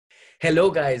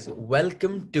Hello, guys.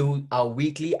 Welcome to our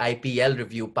weekly IPL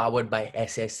review powered by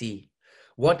SSE.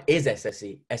 What is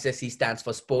SSE? SSE stands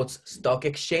for Sports Stock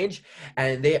Exchange,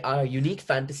 and they are a unique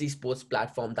fantasy sports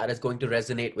platform that is going to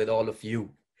resonate with all of you.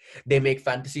 They make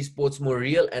fantasy sports more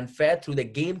real and fair through the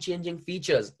game changing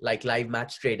features like live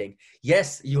match trading.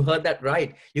 Yes, you heard that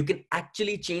right. You can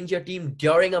actually change your team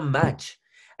during a match.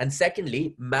 And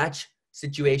secondly, match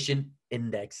situation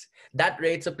index that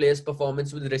rates a player's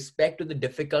performance with respect to the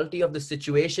difficulty of the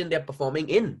situation they're performing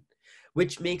in,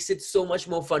 which makes it so much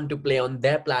more fun to play on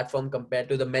their platform compared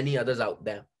to the many others out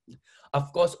there.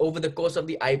 Of course, over the course of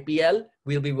the IPL,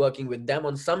 we'll be working with them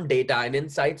on some data and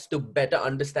insights to better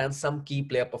understand some key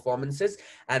player performances,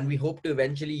 and we hope to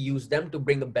eventually use them to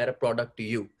bring a better product to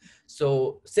you.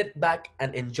 So sit back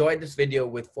and enjoy this video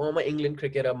with former England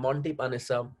cricketer Monty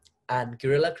Panissa and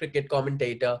Guerrilla cricket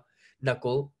commentator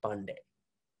Nakul Pandey.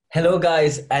 Hello,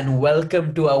 guys, and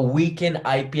welcome to our weekend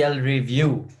IPL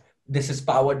review. This is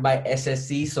powered by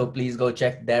SSC, so please go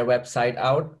check their website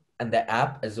out and their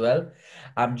app as well.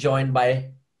 I'm joined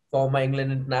by former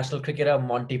England international cricketer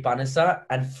Monty Panissa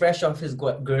and fresh off his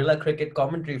guerrilla cricket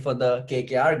commentary for the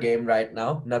KKR game right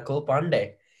now, Nakul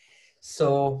Pandey.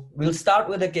 So we'll start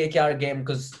with the KKR game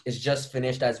because it's just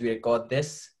finished as we record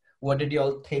this. What did you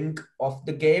all think of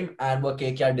the game and were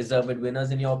KKR deserved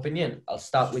winners in your opinion? I'll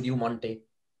start with you, Monty.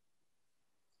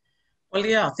 Well,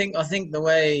 yeah, I think the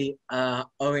way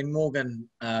Owen Morgan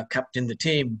captained the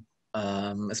team,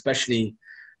 especially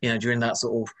during that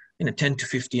sort of 10 to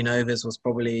 15 overs, was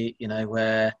probably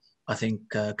where I think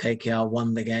KKR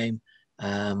won the game,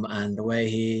 and the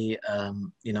way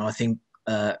I think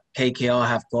KKR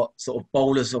have got sort of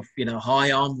bowlers of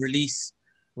high arm release,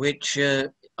 which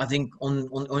I think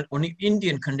on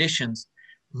Indian conditions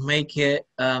make it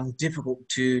difficult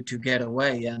to get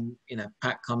away, and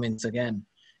Pat Cummins again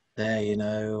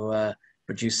there,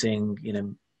 producing,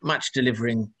 match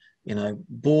delivering,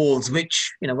 balls,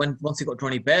 which, once he got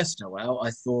Johnny Bairstow out,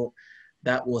 I thought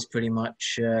that was pretty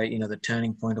much, the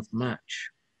turning point of the match.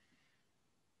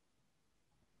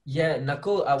 Yeah,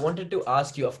 Nakul, I wanted to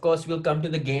ask you, of course, we'll come to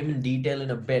the game in detail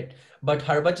in a bit, but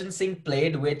Harbhajan Singh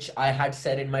played, which I had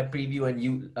said in my preview,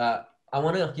 and I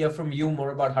want to hear from you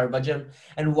more about Harbhajan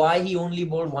and why he only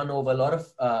bowled one over. A lot of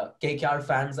KKR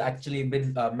fans actually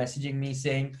been messaging me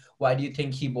saying, why do you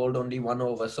think he bowled only one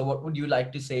over? So what would you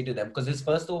like to say to them? Because his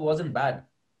first over wasn't bad.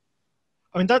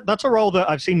 I mean, that's a role that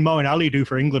I've seen Moeen Ali do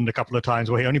for England a couple of times,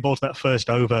 where he only bowls that first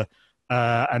over,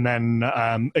 and then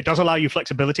it does allow you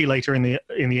flexibility later in the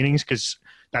innings because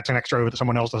that's an extra over that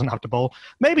someone else doesn't have to bowl.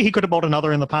 Maybe he could have bowled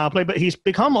another in the power play, but he's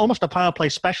become almost a power play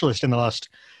specialist in the last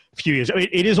few years.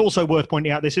 It is also worth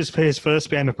pointing out this is his first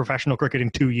game of professional cricket in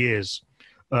 2 years.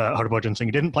 Harbhajan Singh,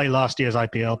 he didn't play last year's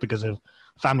IPL because of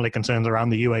family concerns around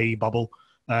the UAE bubble,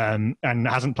 and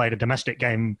hasn't played a domestic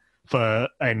game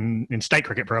in state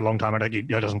cricket for a long time. I think he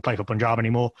doesn't play for Punjab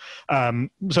anymore. So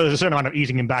there's a certain amount of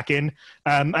easing him back in,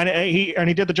 and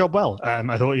he did the job well.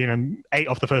 I thought 8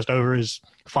 off the first over is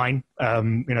fine.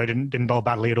 Didn't bowl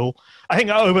badly at all. I think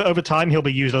over time he'll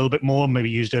be used a little bit more, maybe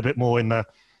used a bit more in the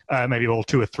maybe all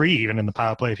 2 or 3 even in the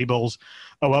power play if he bowls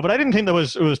well. But I didn't think there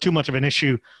was too much of an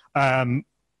issue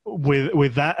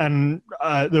with that, and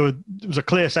there was a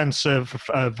clear sense of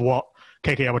what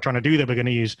KKR were trying to do. They were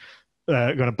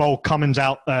going to bowl Cummins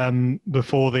out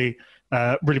before the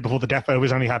death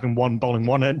overs, only having bowling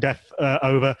one death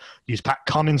over. Use Pat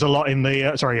Cummins a lot in the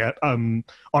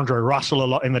Andre Russell a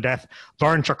lot in the death.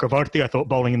 Varun Chakravarti, I thought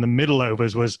bowling in the middle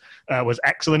overs was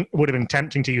excellent. Would have been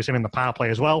tempting to use him in the power play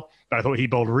as well, but I thought he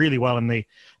bowled really well in the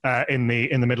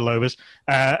middle overs.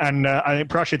 And I think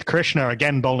Prashid Krishna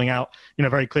again bowling out.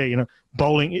 Very clear.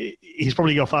 Bowling, he's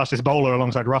probably your fastest bowler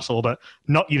alongside Russell, but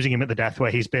not using him at the death where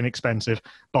he's been expensive.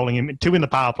 Bowling him 2 in the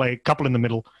power play, a couple in the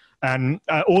middle. And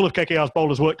all of KKR's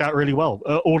bowlers worked out really well.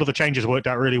 All of the changes worked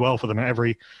out really well for them at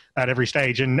every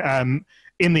stage. And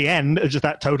in the end, just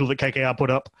that total that KKR put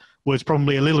up was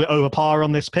probably a little bit over par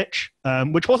on this pitch,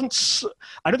 which wasn't.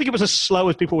 I don't think it was as slow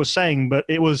as people were saying, but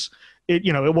it was.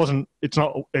 It wasn't. It's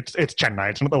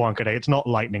Chennai. It's not the Wankhede. It's not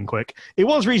lightning quick. It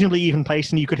was reasonably even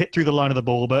paced, and you could hit through the line of the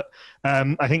ball. But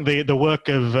I think the work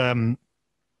that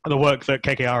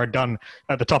KKR had done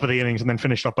at the top of the innings and then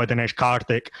finished off by Dinesh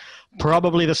Karthik,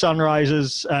 probably the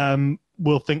Sunrisers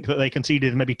will think that they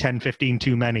conceded maybe 10, 15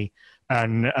 too many.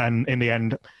 And in the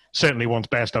end, certainly once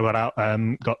Bairstow got out,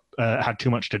 had too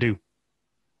much to do.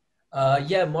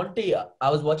 Yeah, Monty, I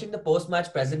was watching the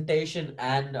post-match presentation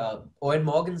and Owen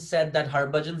Morgan said that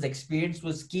Harbhajan's experience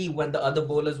was key when the other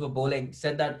bowlers were bowling.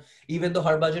 Said that even though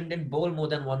Harbhajan didn't bowl more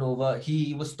than one over,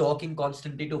 he was talking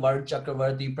constantly to Varun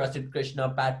Chakravarti, Prasidh Krishna,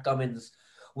 Pat Cummins,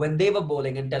 when they were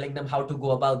bowling and telling them how to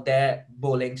go about their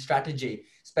bowling strategy,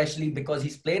 especially because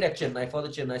he's played at Chennai for the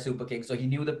Chennai Super Kings, so he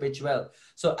knew the pitch well.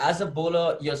 So as a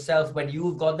bowler yourself, when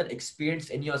you've got that experience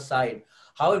in your side,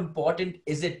 how important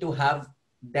is it to have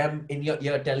them in your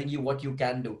ear telling you what you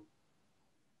can do?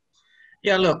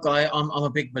 Yeah, look, I'm a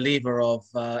big believer of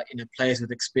players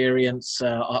with experience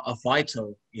are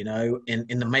vital,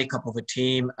 in the makeup of a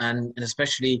team, and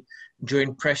especially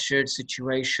during pressured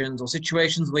situations or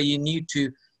situations where you need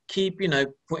to keep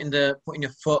putting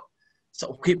your foot,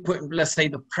 sort of keep putting, let's say,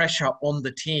 the pressure on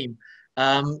the team.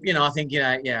 I think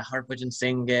Harbhajan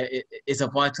Singh is a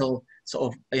vital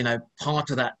sort of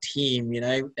part of that team.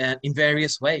 In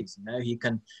various ways. He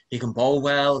can bowl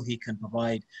well. He can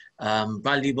provide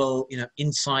valuable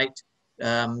insight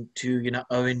to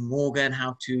Owen Morgan,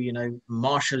 how to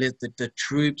marshal the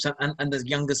troops and the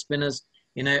younger spinners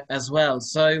as well.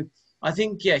 So I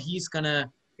think he's gonna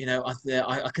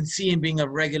I can see him being a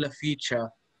regular feature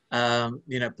part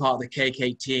of the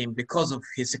KK team because of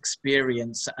his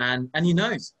experience and he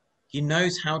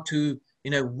knows how to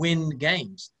win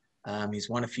games. He's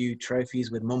won a few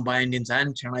trophies with Mumbai Indians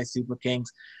and Chennai Super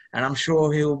Kings, and I'm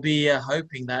sure he'll be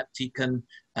hoping that he can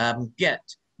get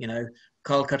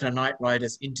Kolkata Knight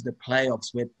Riders into the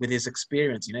playoffs with his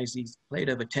experience. He's played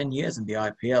over 10 years in the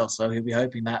IPL, so he'll be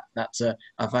hoping that that's a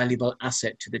valuable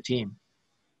asset to the team.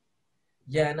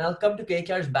 Yeah, and I'll come to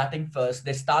KKR's batting first.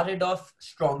 They started off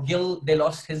strong. Gill, they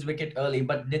lost his wicket early,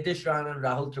 but Nitish Rana and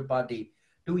Rahul Tripathi,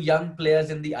 two young players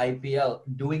in the IPL,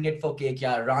 doing it for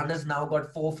KKR. Rana's now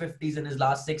got 450s in his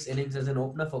last 6 innings as an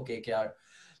opener for KKR.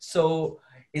 So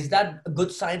is that a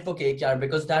good sign for KKR?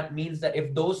 Because that means that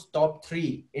if those top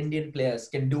three Indian players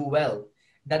can do well,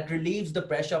 that relieves the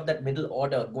pressure of that middle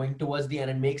order going towards the end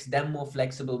and makes them more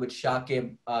flexible with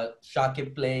Shakib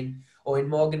playing, or in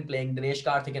Morgan playing, Dinesh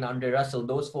Karthik and Andre Russell.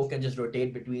 Those four can just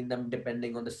rotate between them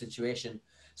depending on the situation.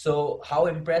 So how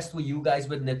impressed were you guys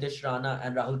with Nitish Rana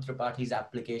and Rahul Tripathi's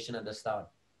application at the start?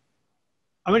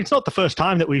 I mean, it's not the first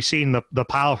time that we've seen the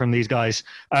power from these guys.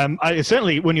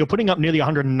 Certainly, when you're putting up nearly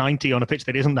 190 on a pitch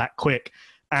that isn't that quick,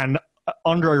 and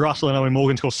Andre Russell and Owen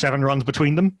Morgan score 7 runs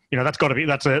between them, that's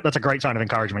a great sign of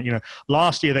encouragement.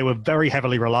 Last year they were very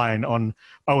heavily reliant on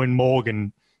Owen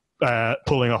Morgan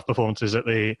pulling off performances at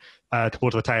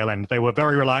towards the tail end. They were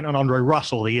very reliant on Andre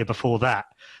Russell the year before that.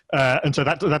 And so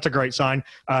that's a great sign.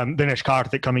 Dinesh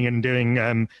Karthik coming in and doing,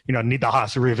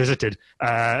 Nidahas revisited,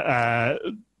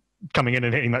 coming in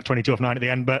and hitting that 22 off 9 at the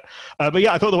end. But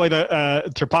yeah, I thought the way that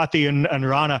Tripathi and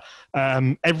Rana,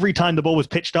 every time the ball was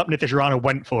pitched up, Nitish Rana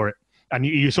went for it. And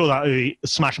you saw that he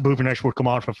smashed Bhuvaneshwar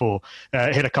Kumar for 4,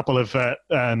 hit a couple of 4s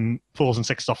and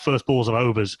 6s off first balls of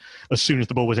overs as soon as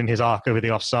the ball was in his arc over the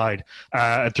offside.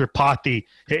 Tripathi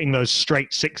hitting those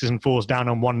straight 6s and 4s down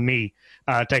on one knee,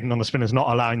 taking on the spinners, not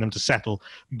allowing them to settle.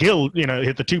 Gill,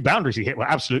 hit the 2 boundaries he hit were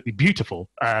absolutely beautiful.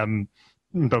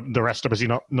 The rest obviously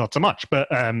not so much,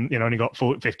 but only got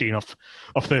 15 off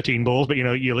 13 balls. But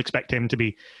you'll expect him to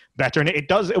be better, and it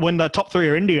does when the top 3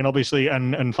 are Indian, obviously,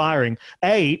 and firing.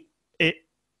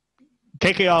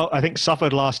 KKR, I think,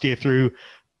 suffered last year through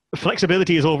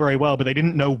flexibility is all very well, but they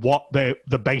didn't know what the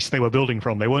base they were building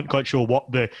from. They weren't quite sure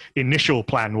what the initial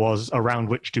plan was around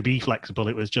which to be flexible.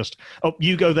 It was just,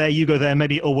 you go there,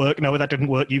 maybe it'll work. No, that didn't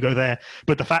work, you go there.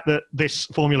 But the fact that this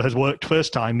formula has worked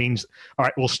first time means, all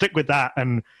right, we'll stick with that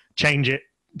and change it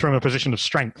from a position of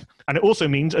strength. And it also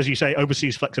means, as you say,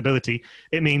 overseas flexibility.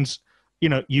 It means,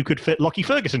 you could fit Lockie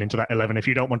Ferguson into that 11 if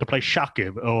you don't want to play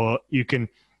Shakib, or you can...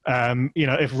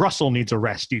 if Russell needs a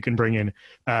rest, you can bring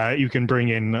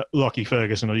in Lockie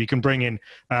Ferguson, or you can bring in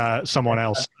someone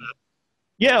else.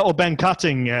 Yeah, or Ben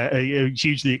Cutting, a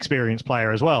hugely experienced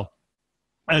player as well.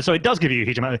 So it does give you a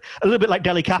huge amount, a little bit like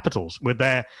Delhi Capitals with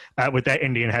their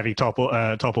Indian heavy top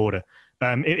order.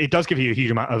 It does give you a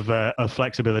huge amount of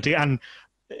flexibility, and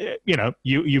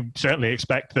you certainly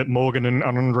expect that Morgan and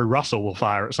Andre Russell will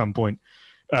fire at some point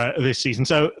this season.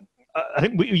 So. I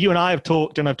think you and I have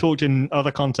talked, and I've talked in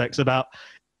other contexts about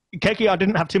KKR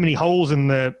didn't have too many holes in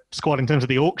the squad in terms of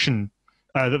the auction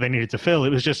that they needed to fill. It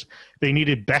was just they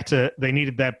needed better. They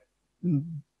needed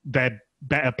their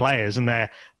better players and their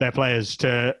players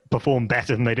to perform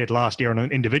better than they did last year on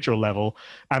an individual level.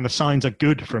 And the signs are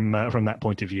good from that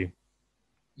point of view.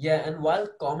 Yeah, and while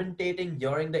commentating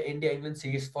during the India-England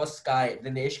series for Sky,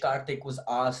 Dinesh Karthik was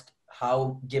asked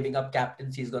how giving up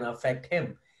captaincy is going to affect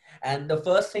him. And the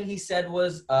first thing he said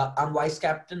was, I'm vice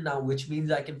captain now, which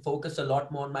means I can focus a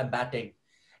lot more on my batting.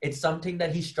 It's something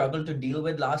that he struggled to deal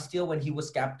with last year. When he was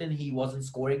captain, he wasn't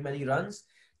scoring many runs.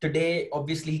 Today,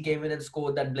 obviously, he came in and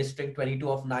scored that blistering 22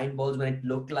 off 9 balls when it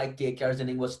looked like KKR's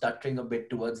inning was stuttering a bit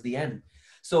towards the end.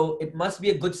 So it must be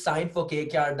a good sign for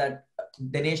KKR that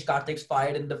Dinesh Karthik's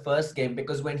fired in the first game,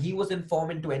 because when he was in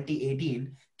form in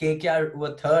 2018, KKR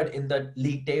were third in the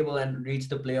league table and reached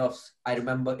the playoffs.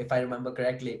 If I remember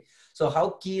correctly. So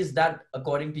how key is that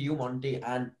according to you, Monty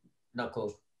and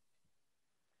Nakul?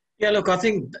 Yeah, look, I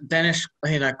think Danish,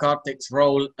 Karthik's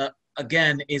role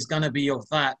again is going to be of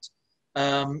that,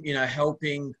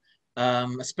 helping,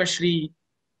 especially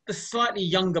the slightly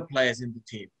younger players in the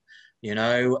team.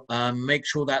 Make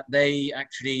sure that they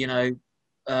actually,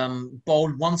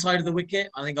 bowl one side of the wicket.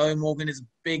 I think Owen Morgan is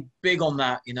big on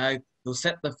that. He'll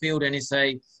set the field and he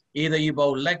say, either you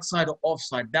bowl leg side or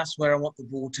offside. That's where I want the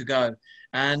ball to go.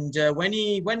 And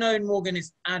when Owen Morgan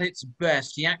is at its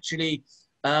best, he actually,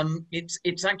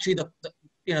 it's actually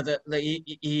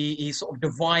he sort of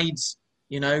divides,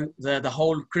 the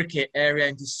whole cricket area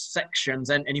into sections,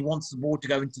 and he wants the ball to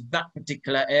go into that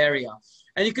particular area.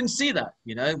 And you can see that,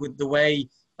 with the way,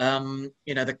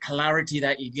 the clarity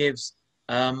that he gives,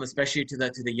 especially to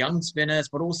the young spinners,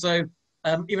 but also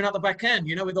even at the back end,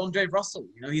 with Andre Russell,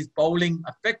 he's bowling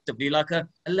effectively like a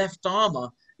left armer,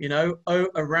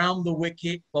 around the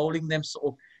wicket, bowling them sort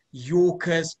of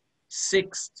Yorkers,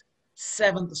 sixth,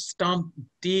 seventh stump,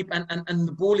 deep, and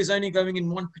the ball is only going in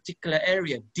one particular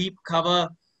area, deep cover,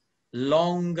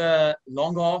 long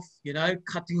off,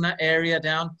 cutting that area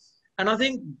down. And I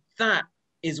think that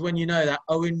is when that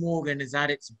Owen Morgan is at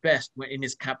its best in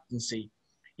his captaincy.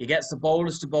 He gets the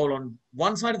bowlers to bowl on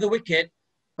one side of the wicket,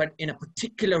 but in a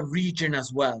particular region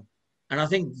as well. And I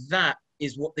think that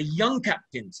is what the young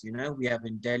captains, we have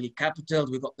in Delhi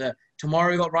Capitals,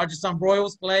 tomorrow we've got Rajasthan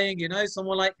Royals playing,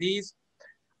 someone like these.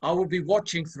 I will be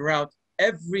watching throughout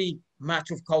every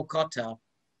match of Kolkata.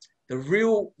 The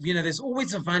real, there's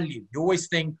always a value. You always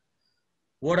think,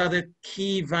 what are the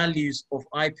key values of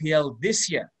IPL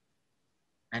this year?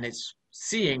 And it's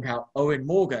seeing how Owen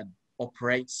Morgan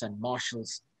operates and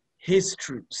marshals his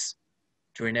troops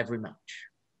during every match.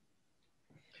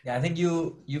 Yeah, I think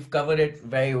you've covered it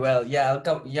very well. Yeah,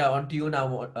 on to you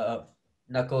now,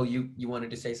 Nakul. You wanted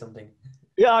to say something.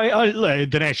 Yeah,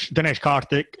 Dinesh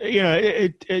Karthik, you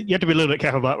have to be a little bit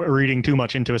careful about reading too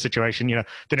much into a situation.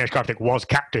 Dinesh Karthik was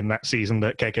captain that season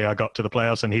that KKR got to the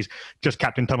playoffs, and he's just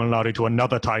captained Tamil Nadu to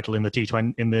another title in the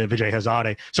T20, in the Vijay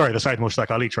Hazare, the Syed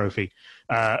Mushtaq Ali Trophy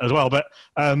as well. But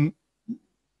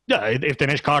yeah, if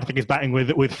Dinesh Karthik is batting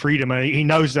with freedom, he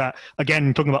knows that,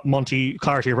 again, talking about Monty,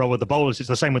 clarity of role with the bowlers, it's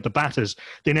the same with the batters.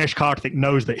 Dinesh Karthik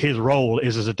knows that his role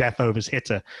is as a death overs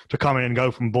hitter to come in and go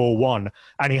from ball one.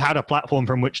 And he had a platform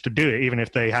from which to do it, even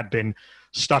if they had been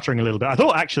stuttering a little bit. I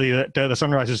thought, actually, that the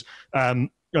Sunrisers,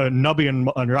 Nabi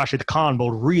and Rashid Khan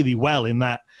bowled really well in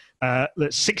that.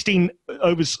 16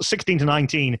 overs, 16 to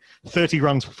 19, 30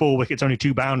 runs for 4 wickets, only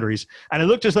 2 boundaries. And it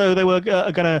looked as though they were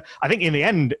going to, I think in the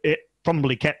end, it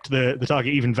probably kept the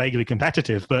target even vaguely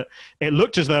competitive, but it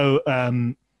looked as though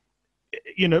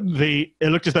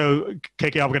it looked as though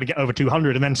KKR were going to get over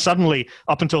 200, and then suddenly,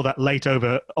 up until that late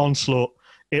over onslaught,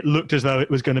 it looked as though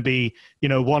it was going to be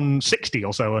 160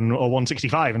 or so, or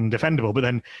 165 and defendable. But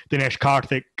then Dinesh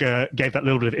Karthik gave that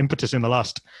little bit of impetus in the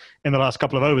last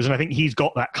couple of overs, and I think he's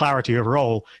got that clarity of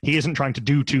role. He isn't trying to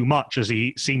do too much as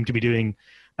he seemed to be doing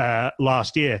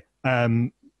last year,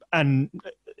 and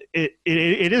it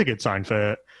is a good sign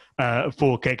for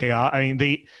KKR. I mean,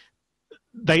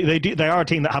 they are a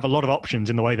team that have a lot of options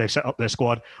in the way they've set up their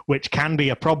squad, which can be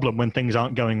a problem when things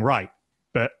aren't going right.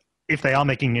 But if they are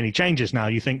making any changes now,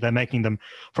 you think they're making them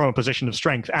from a position of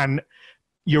strength. And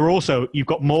you've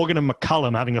got Morgan and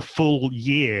McCullum having a full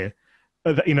year.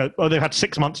 They've had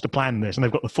 6 months to plan this, and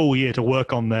they've got the full year to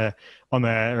work on their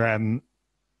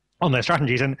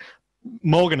strategies. And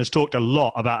Morgan has talked a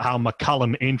lot about how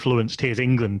McCullum influenced his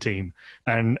England team,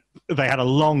 and they had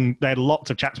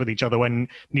lots of chats with each other when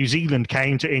New Zealand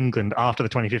came to England after the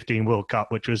 2015 World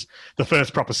Cup, which was the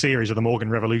first proper series of the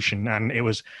Morgan Revolution, and it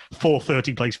was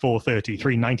 430 plays 430,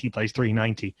 390 plays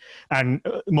 390, and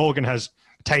Morgan has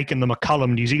taken the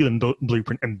McCullum New Zealand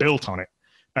blueprint and built on it,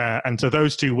 and so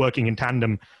those two working in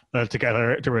tandem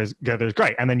together is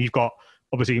great. And then you've got,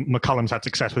 obviously, McCullum's had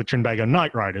success with Trinbago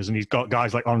Knight Riders, and he's got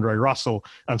guys like Andre Russell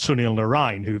and Sunil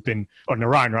Narine,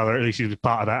 Narine rather, at least he was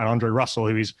part of that, and Andre Russell,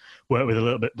 who he's worked with a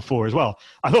little bit before as well.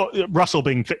 I thought Russell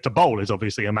being fit to bowl is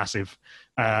obviously a massive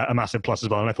plus as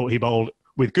well, and I thought he bowled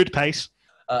with good pace.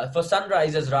 For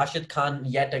Sunrisers, Rashid Khan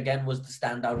yet again was the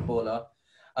standout bowler.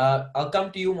 I'll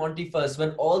come to you, Monty, first.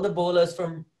 When all the bowlers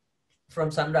from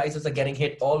Sunrisers are getting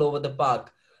hit all over the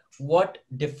park, what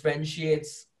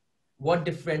differentiates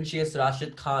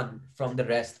Rashid Khan from the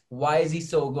rest? Why is he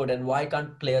so good, and why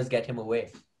can't players get him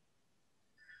away?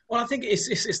 Well, I think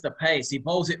it's the pace. He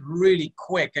bowls it really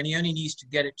quick, and he only needs to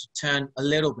get it to turn a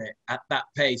little bit at that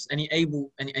pace, and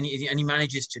he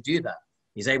manages to do that.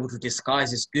 He's able to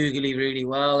disguise his googly really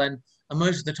well, and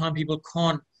most of the time people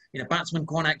can't, batsmen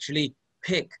can't actually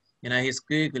pick, his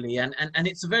googly, and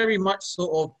it's very much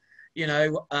sort of, you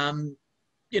know,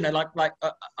 like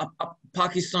a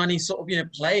Pakistani sort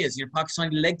of, players,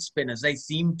 Pakistani leg spinners. They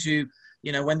seem to,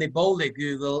 when they bowl their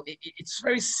Google, it's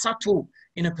very subtle,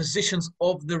 positions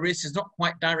of the wrist. It's not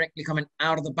quite directly coming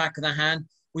out of the back of the hand,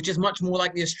 which is much more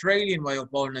like the Australian way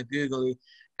of bowling a Googly.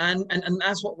 And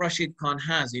that's what Rashid Khan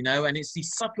has, and it's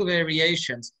these subtle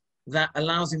variations that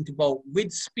allows him to bowl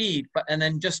with speed, and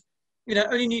then just,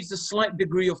 only needs a slight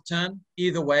degree of turn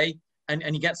either way, and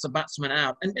he gets the batsman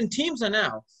out. And teams are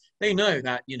now, they know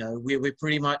that, we're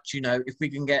pretty much, if we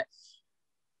can get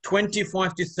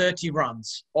 25 to 30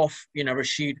 runs off,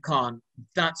 Rashid Khan,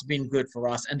 that's been good for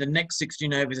us. And the next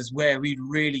 16 overs is where we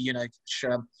really,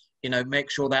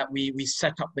 make sure that we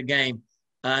set up the game.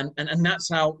 And that's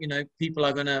how, people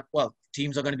are going to,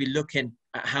 teams are going to be looking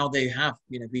at how they have,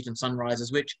 beaten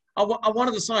Sunrisers, which are one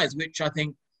of the sides which I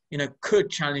think, could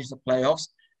challenge the playoffs.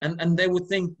 And they would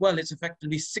think, well, it's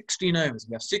effectively 16 overs.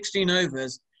 We have 16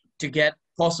 overs to get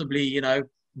possibly,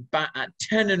 bat at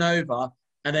 10 and over,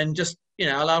 and then just,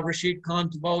 allow Rashid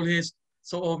Khan to bowl his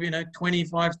sort of,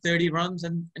 25, 30 runs,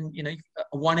 and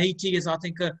 180 is, I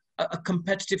think, a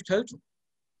competitive total.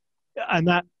 And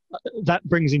that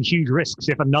brings in huge risks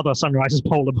if another Sunrisers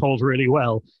bowler bowls really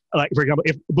well. Like, for example,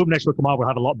 if Bhuvneshwar Kumar will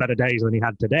have a lot better days than he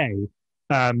had today,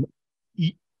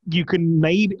 you can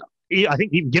maybe, I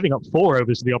think even giving up 4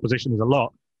 overs to the opposition is a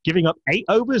lot. Giving up 8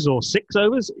 overs or 6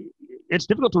 overs, it's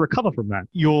difficult to recover from that.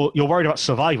 You're worried about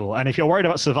survival. And if you're worried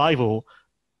about survival,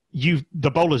 the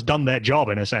bowler's done their job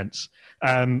in a sense.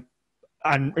 And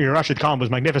Rashid Khan was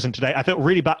magnificent today. I felt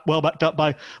really well backed up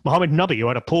by Mohammad Nabi, who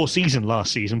had a poor season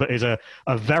last season, but is a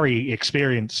very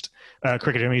experienced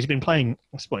cricketer. I mean, he's been playing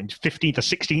 15th or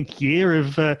 16th year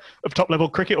of top-level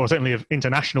cricket, or certainly of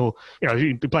international.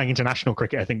 He's been playing international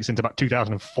cricket, I think, since about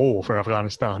 2004 for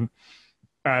Afghanistan.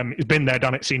 He's been there,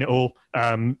 done it, seen it all.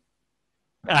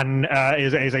 And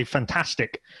is a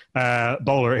fantastic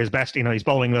bowler at his best. He's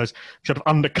bowling those sort of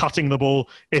undercutting the ball.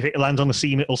 If it lands on the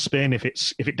seam, it'll spin. If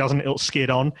it doesn't, it'll skid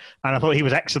on. And I thought he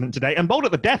was excellent today. And bowled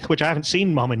at the death, which I haven't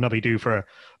seen Mohammad Nabi do for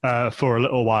a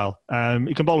little while.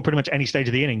 He can bowl at pretty much any stage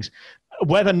of the innings.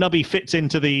 Whether Nabi fits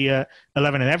into the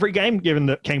 11 in every game, given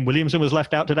that Kane Williamson was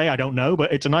left out today, I don't know.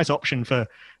 But it's a nice option for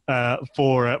the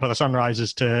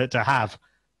Sunrisers to have.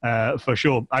 For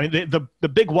sure. I mean, the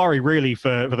big worry really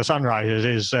for the Sunrisers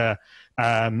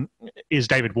is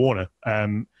David Warner.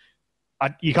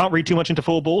 You can't read too much into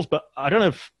 4 balls, but I don't know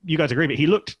if you guys agree, but he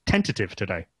looked tentative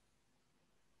today.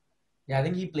 Yeah, I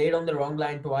think he played on the wrong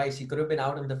line twice. He could have been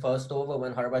out in the first over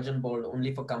when Harbhajan bowled,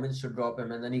 only for Cummins to drop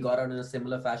him, and then he got out in a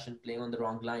similar fashion, playing on the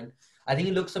wrong line. I think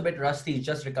he looks a bit rusty. He's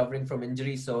just recovering from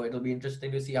injury, so it'll be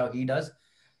interesting to see how he does.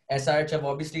 SRH have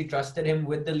obviously trusted him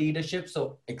with the leadership,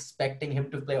 so expecting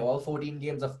him to play all 14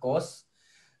 games, of course.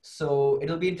 So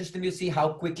it'll be interesting to see how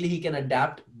quickly he can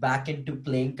adapt back into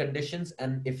playing conditions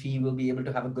and if he will be able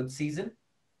to have a good season.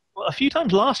 Well, a few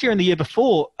times last year and the year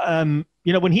before, when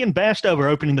he and Bairstow were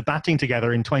opening the batting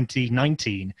together in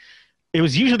 2019, it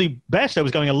was usually Bairstow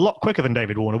was going a lot quicker than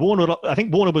David Warner. I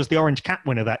think Warner was the Orange Cap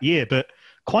winner that year, but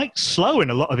quite slow in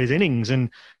a lot of his innings and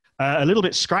a little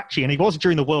bit scratchy, and he was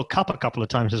during the World Cup a couple of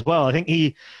times as well. I think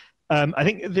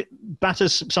the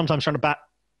batters sometimes trying to bat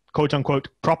quote unquote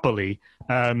properly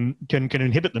can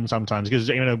inhibit them sometimes, because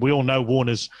we all know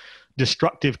Warner's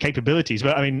destructive capabilities.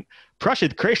 But I mean,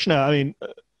 Prashid Krishna, I mean,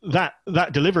 that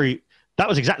delivery, that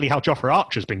was exactly how Jofra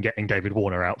Archer's been getting David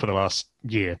Warner out for the last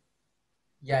year.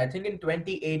 Yeah, I think in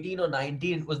 2018 or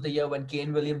 19 it was the year when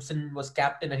Kane Williamson was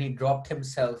captain and he dropped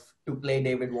himself to play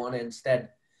David Warner instead.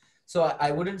 So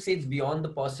I wouldn't say it's beyond the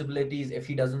possibilities if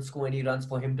he doesn't score any runs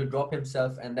for him to drop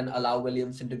himself and then allow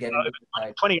Williamson to get into the side.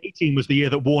 2018 was the year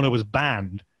that Warner was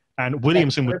banned, and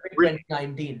Williamson was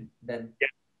 2019 then.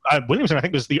 Yeah, Williamson, I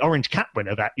think, was the Orange Cap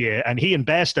winner that year, and he and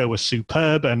Bairstow were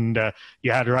superb, and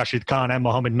you had Rashid Khan and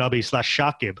Mohammad Nabi /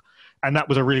 Shakib, and that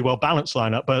was a really well-balanced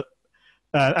lineup. But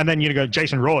and then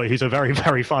Jason Roy, who's a very,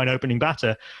 very fine opening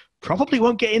batter, probably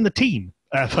won't get in the team.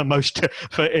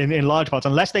 In large parts,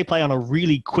 unless they play on a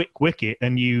really quick wicket,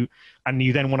 and you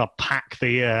then want to pack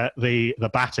the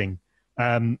batting.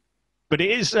 But it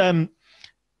is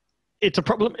it's a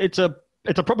problem. It's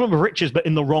a problem of riches, but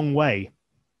in the wrong way.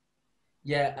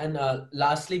 Yeah, and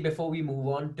lastly, before we move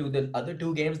on to the other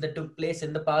 2 games that took place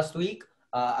in the past week,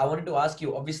 I wanted to ask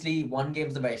you. Obviously, one game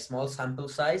is a very small sample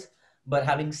size, but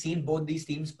having seen both these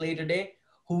teams play today,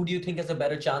 who do you think has a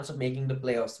better chance of making the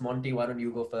playoffs? Monty, why don't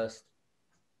you go first?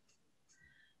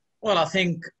 Well, I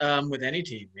think with any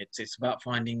team, it's about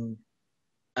finding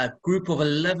a group of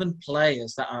 11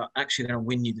 players that are actually going to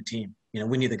win you the team,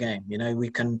 win you the game. We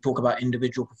can talk about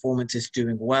individual performances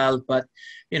doing well, but,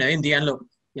 in the end, look,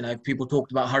 people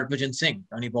talked about Harbhajan Singh,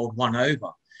 only bowled 1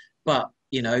 over. But,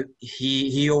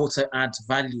 he also adds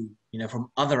value,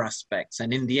 from other aspects.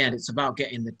 And in the end, it's about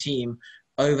getting the team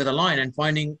over the line and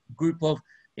finding a group of,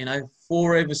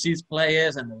 4 overseas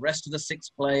players and the rest of the 6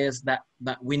 players that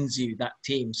wins you that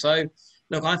team. So,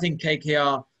 look, I think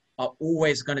KKR are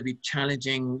always going to be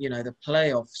challenging, the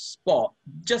playoff spot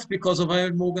just because of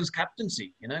Owen Morgan's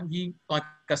captaincy. He, like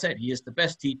I said, he is the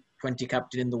best T20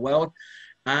 captain in the world.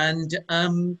 And,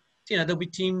 there'll be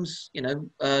teams,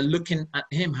 looking at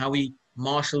him, how he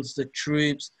marshals the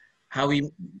troops,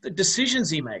 the decisions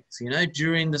he makes,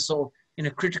 during the sort of,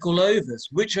 critical overs,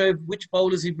 which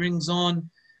bowlers he brings on,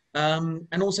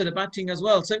 and also the batting as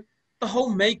well. So the whole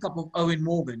makeup of Owen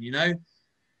Morgan,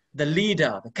 the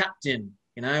leader, the captain,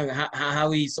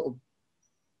 how he sort of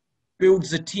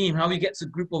builds the team, how he gets a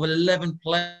group of 11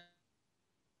 players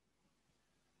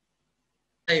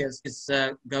is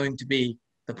going to be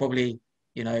probably,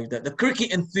 the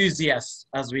cricket enthusiasts,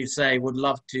 as we say, would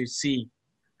love to see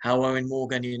how Owen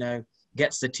Morgan,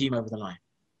 gets the team over the line.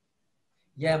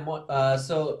 Yeah,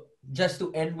 so just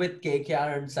to end with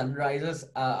KKR and Sunrisers,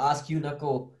 ask you,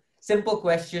 Nako, simple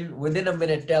question, within a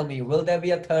minute, tell me, will there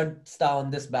be a third star on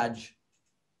this badge?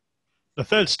 The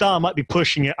third star might be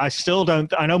pushing it. I still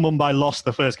don't. I know Mumbai lost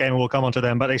the first game, and we'll come on to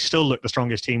them, but they still look the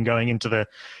strongest team going into the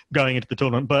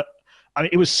tournament. But I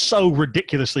mean, it was so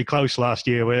ridiculously close last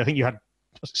year, where I think you had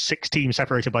 6 teams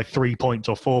separated by 3 points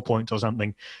or 4 points or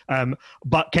something.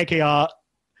 But KKR,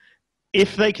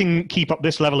 if they can keep up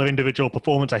this level of individual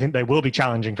performance, I think they will be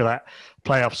challenging for that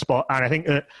playoff spot. And I think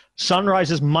that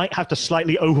Sunrisers might have to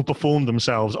slightly overperform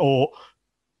themselves, or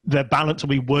their balance will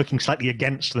be working slightly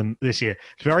against them this year.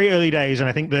 It's very early days, and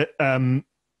I think that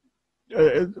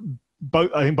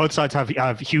both sides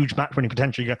have huge match winning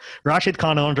potential. Rashid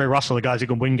Khan and Andre Russell are guys who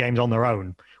can win games on their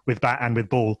own with bat and with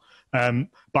ball. But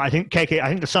I think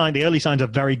the early signs are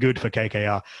very good for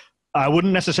KKR. I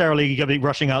wouldn't necessarily be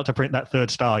rushing out to print that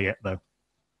third star yet, though.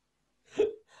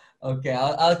 Okay,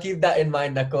 I'll keep that in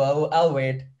mind, Nako. I'll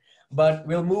wait. But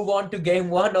we'll move on to game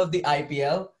 1 of the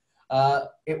IPL.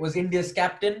 It was India's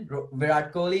captain,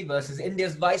 Virat Kohli, versus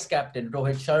India's vice captain,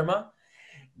 Rohit Sharma.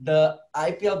 The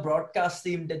IPL broadcast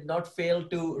team did not fail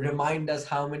to remind us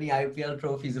how many IPL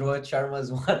trophies Rohit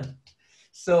Sharma's won.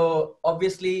 So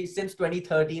obviously, since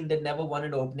 2013, they never won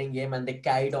an opening game, and they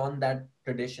carried on that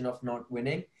tradition of not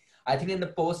winning. I think in the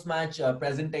post-match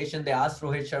presentation, they asked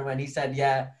Rohit Sharma, and he said,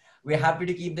 yeah, we're happy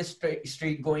to keep this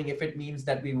streak going if it means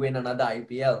that we win another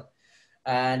IPL.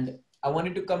 And I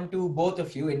wanted to come to both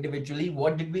of you individually.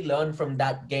 What did we learn from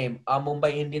that game? Are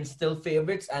Mumbai Indians still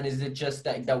favorites? And is it just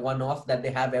like the one-off that they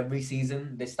have every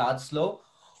season? They start slow?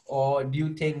 Or do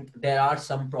you think there are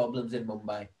some problems in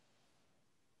Mumbai?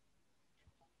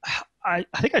 I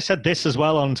think I said this as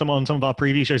well on some of our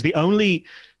previous shows. The only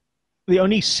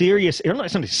serious,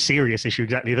 it's not a serious issue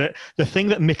exactly. The thing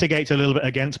that mitigates a little bit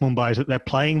against Mumbai is that they're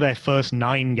playing their first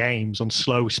 9 games on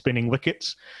slow spinning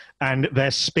wickets, and their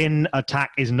spin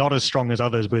attack is not as strong as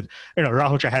others. With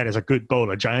Rahul Chahar is a good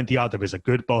bowler, Jayant Yadav is a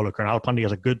good bowler, Krunal Pandya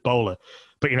is a good bowler,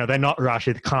 but they're not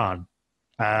Rashid Khan.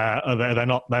 They're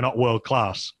not world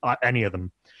class, any of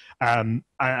them, and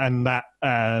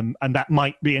that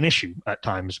might be an issue at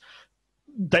times.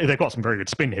 They've got some very good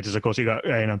spin hitters. Of course, you've got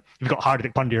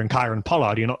Hardik Pandya and Kieron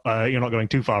Pollard. You're not going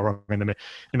too far wrong in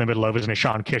the middle overs, and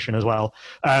Ishan Kishan as well.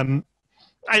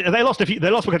 They lost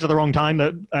wickets at the wrong time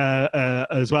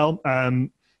as well.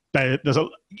 There's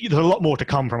a lot more to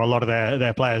come from a lot of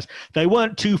their players. They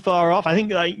weren't too far off. I think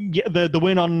the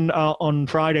win on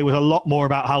Friday was a lot more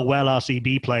about how well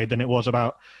RCB played than it was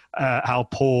about how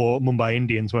poor Mumbai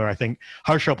Indians were. I think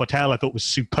Harshal Patel I thought was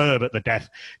superb at the death.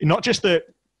 Not just the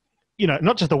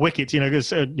wickets, because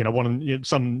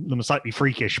some of them are slightly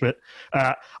freakish, but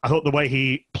I thought the way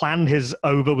he planned his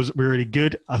over was really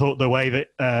good. I thought the way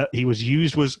that he was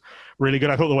used was really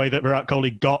good. I thought the way that Virat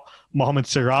Kohli got Mohammad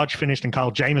Siraj finished and Kyle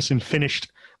Jamieson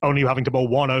finished, only having to bowl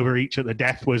 1 over each at the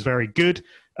death, was very good.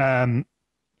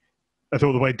 I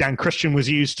thought the way Dan Christian was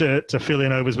used to fill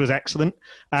in overs was excellent,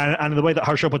 and the way that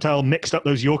Harshal Patel mixed up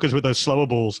those Yorkers with those slower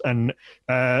balls, and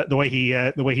the way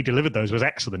he delivered those was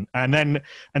excellent. And then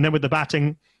with the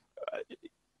batting,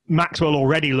 Maxwell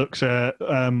already looks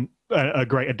a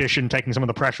great addition, taking some of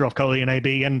the pressure off Kohli and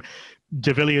AB, and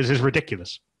de Villiers is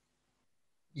ridiculous.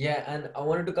 Yeah, and I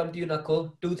wanted to come to you,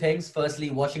 Nakul. Two things. Firstly,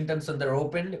 Washington Sundar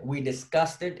opened. We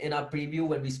discussed it in our preview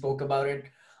when we spoke about it.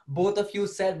 Both of you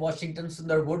said Washington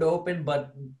Sundar would open,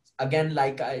 but again,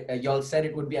 like y'all said,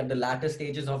 it would be at the latter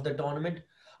stages of the tournament.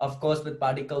 Of course, with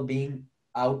Particle being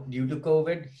out due to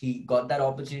COVID, he got that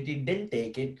opportunity, didn't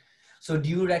take it. So, do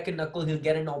you reckon, Nakul, he'll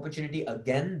get an opportunity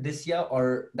again this year,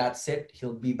 or that's it?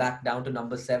 He'll be back down to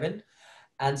number 7.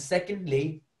 And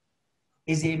secondly,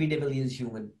 is AB de Villiers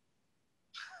human?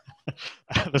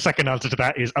 The second answer to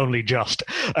that is only just.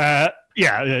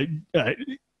 Yeah,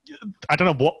 I don't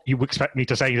know what you expect me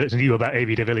to say that's new about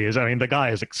AB de Villiers. I mean, the guy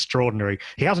is extraordinary.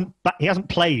 He hasn't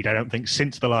played, I don't think,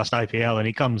 since the last IPL, and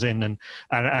he comes in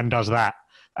and does that.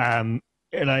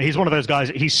 He's one of those guys.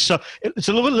 It's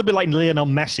a little bit like Lionel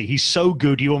Messi. He's so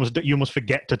good, you almost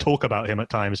forget to talk about him at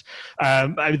times.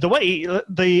 The way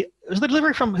the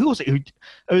delivery from, who was it?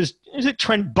 Is it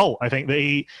Trent Bolt? I think that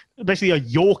he basically a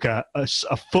Yorker, a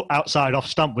foot outside off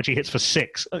stump, which he hits for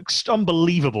 6. It's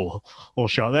unbelievable all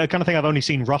shot. The kind of thing I've only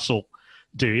seen Russell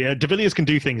do. Yeah, de Villiers can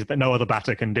do things that no other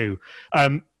batter can do.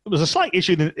 There was a slight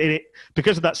issue in it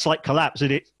because of that slight collapse.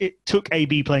 It took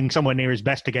AB playing somewhere near his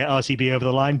best to get RCB over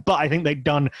the line, but I think they've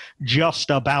done just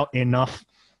about enough.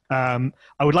 I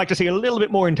would like to see a little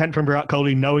bit more intent from Virat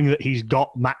Kohli, knowing that he's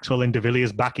got Maxwell and de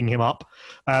Villiers backing him up.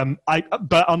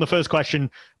 But on the first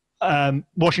question,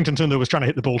 Washington Sundar was trying to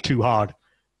hit the ball too hard.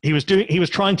 He was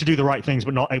trying to do the right things,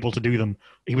 but not able to do them.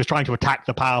 He was trying to attack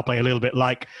the power play a little bit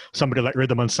like somebody like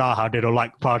Ridham and Saha did, or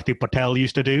like Parthiv Patel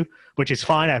used to do, which is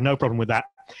fine. I have no problem with that.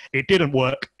 It didn't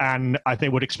work, and I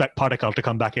think would expect Particle to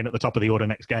come back in at the top of the order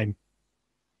next game.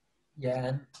 Yeah,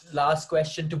 and last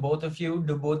question to both of you.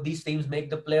 Do both these teams make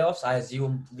the playoffs? I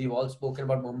assume we've all spoken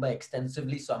about Mumbai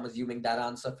extensively, so I'm assuming that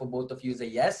answer for both of you is a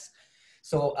yes.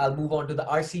 So I'll move on to the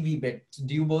RCB bit.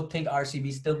 Do you both think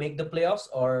RCB still make the playoffs,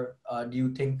 or do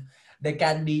you think there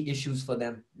can be issues for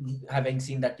them, having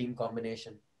seen that team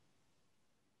combination?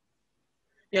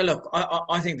 Yeah, look,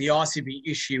 I think the RCB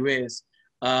issue is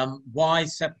why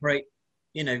separate,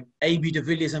 AB de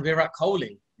Villiers and Virat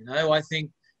Kohli? I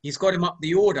think he's got him up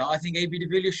the order. I think AB de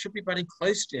Villiers should be batting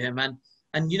close to him and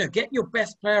get your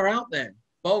best player out there.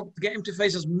 Well, get him to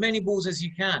face as many balls as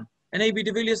you can. And AB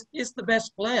de Villiers is the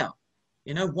best player.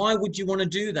 Why would you want to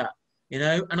do that?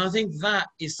 And I think that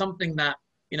is something that,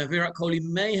 Virat Kohli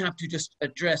may have to just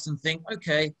address and think,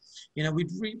 okay,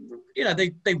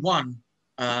 they won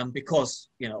because,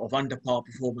 of under par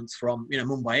performance from,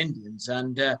 Mumbai Indians.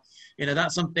 And,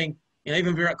 that's something,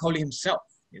 even Virat Kohli himself,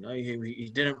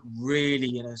 he didn't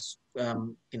really,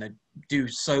 do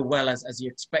so well as you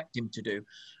expect him to do.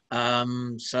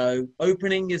 So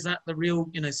opening, is that the real,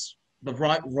 the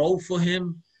right role for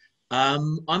him?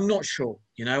 I'm not sure.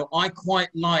 I quite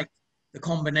like the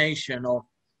combination of,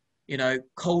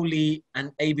 Kohli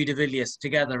and AB de Villiers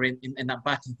together in that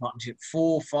batting partnership.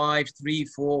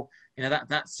 4-5-3-4.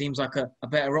 That seems like a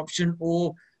better option.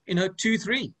 Or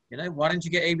 2-3. Why don't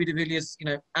you get AB de Villiers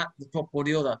at the top or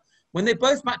the other? When they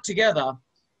both bat together,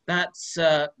 that's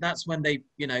when they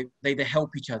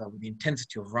help each other with the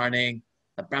intensity of running,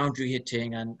 the boundary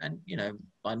hitting, and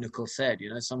like Nicole said,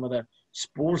 some of the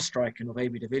ball striking of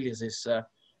AB de Villiers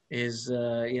is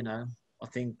I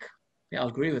think, I'll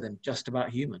agree with him, just about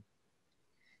human.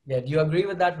 Yeah, do you agree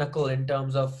with that, Nakul, in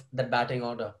terms of the batting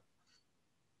order?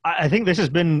 I think this has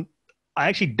been. I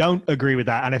actually don't agree with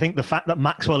that, and I think the fact that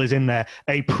Maxwell is in there,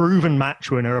 a proven match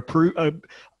winner,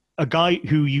 a guy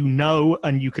who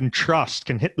and you can trust,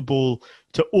 can hit the ball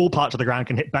to all parts of the ground,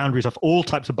 can hit boundaries off all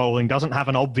types of bowling, doesn't have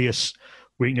an obvious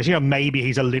weakness. Maybe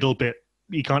he's a little bit.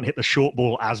 He can't hit the short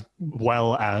ball as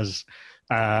well as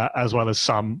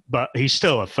some, but he's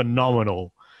still a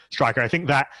phenomenal striker. I think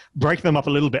that breaking them up a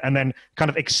little bit and then kind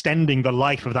of extending the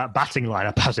life of that batting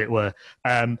lineup, as it were.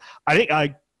 I think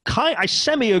I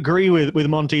semi-agree with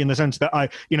Monty in the sense that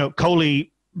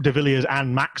Kohli, de Villiers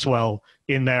and Maxwell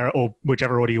in there, or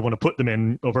whichever order you want to put them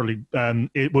in, or probably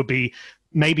it would be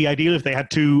maybe ideal if they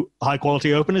had 2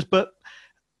 high-quality openers, but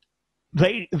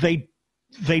they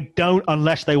don't,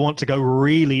 unless they want to go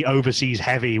really overseas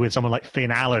heavy with someone like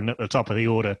Finn Allen at the top of the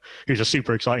order, who's a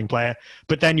super exciting player.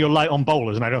 But then you're light on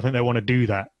bowlers, and I don't think they want to do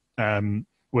that given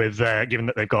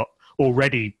that they've got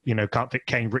already, can't fit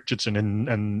Kane Richardson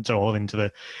and so on into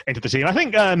the team. I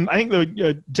think there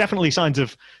are definitely signs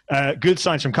of good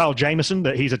signs from Kyle Jamieson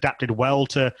that he's adapted well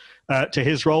to to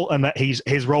his role, and that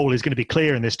his role is going to be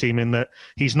clear in this team, in that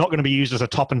he's not going to be used as a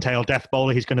top and tail death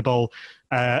bowler. He's going to bowl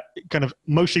kind of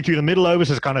mostly through the middle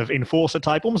overs as kind of enforcer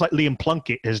type, almost like Liam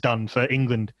Plunkett has done for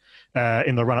England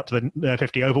in the run-up to the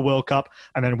 50 over World Cup,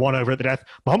 and then one over at the death.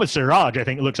 Mohammad Siraj, I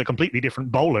think, looks a completely different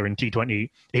bowler in T20.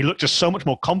 He looked just so much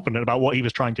more confident about what he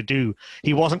was trying to do.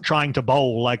 He wasn't trying to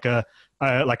bowl like a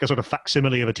sort of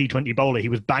facsimile of a T20 bowler. He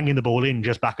was banging the ball in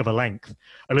just back of a length,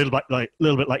 a little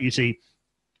bit like you see.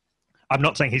 I'm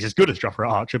not saying he's as good as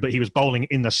Jofra Archer, but he was bowling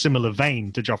in the similar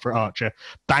vein to Jofra Archer,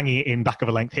 banging it in back of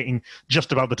a length, hitting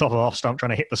just above the top of off stump, trying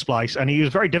to hit the splice, and he was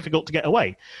very difficult to get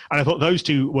away. And I thought those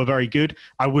two were very good.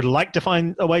 I would like to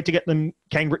find a way to get them,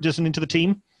 Kane Richardson, into the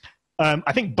team.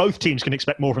 I think both teams can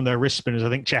expect more from their wrist spinners. I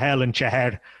think Chahal and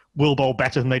Chahar will bowl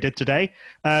better than they did today.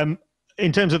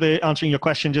 In terms of answering your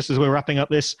question, just as we're wrapping up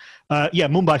this,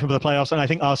 Mumbai for the playoffs, and I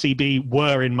think RCB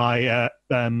were in my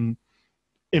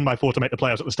four to make the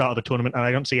playoffs at the start of the tournament, and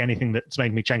I don't see anything that's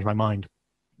made me change my mind.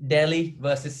 Delhi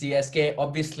versus CSK.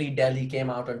 Obviously, Delhi came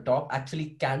out on top,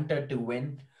 actually cantered to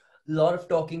win. A lot of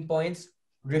talking points.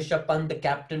 Rishabh Pant, the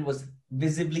captain, was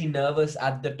visibly nervous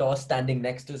at the toss, standing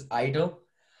next to his idol.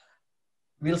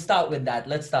 We'll start with that.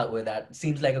 Let's start with that.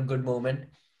 Seems like a good moment.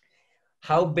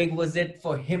 How big was it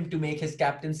for him to make his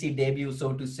captaincy debut,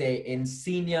 so to say, in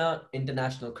senior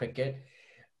international cricket,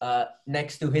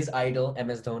 next to his idol,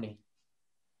 MS Dhoni?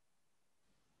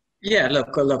 Yeah,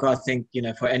 look. I think,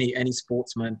 for any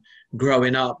sportsman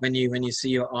growing up, when you see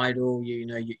your idol,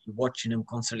 you're watching them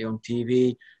constantly on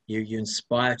TV, you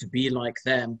inspire to be like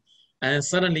them, and then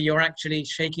suddenly you're actually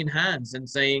shaking hands and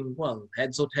saying, "Well,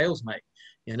 heads or tails, mate."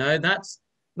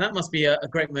 That must be a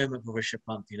great moment for Rishabh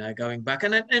Pant. Going back,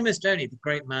 and then MS Dhoni, the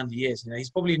great man he is, he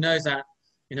probably knows that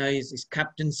his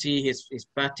captaincy, his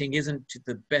batting isn't to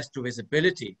the best of his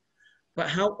ability. But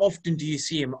how often do you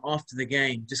see him after the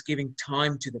game just giving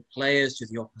time to the players, to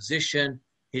the opposition?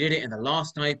 He did it in the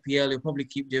last IPL. He'll probably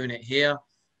keep doing it here.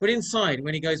 But inside,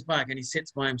 when he goes back and he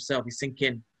sits by himself, he's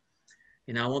thinking,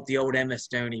 I want the old MS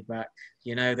Dhoni back.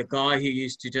 The guy who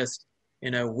used to just,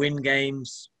 win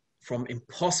games from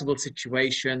impossible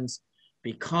situations,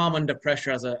 be calm under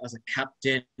pressure as a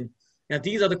captain.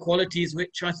 These are the qualities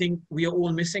which I think we are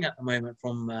all missing at the moment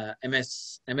from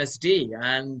MSD.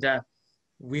 And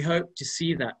we hope to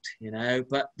see that,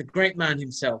 but the great man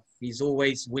himself, he's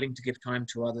always willing to give time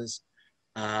to others.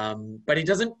 But you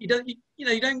don't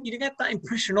get that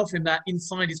impression of him that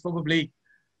inside he's probably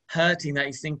hurting, that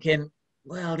he's thinking,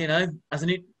 well, we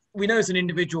know it's an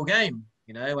individual game,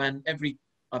 and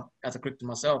as a cricketer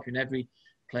myself, every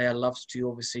player loves to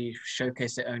obviously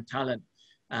showcase their own talent.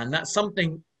 And that's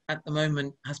something at the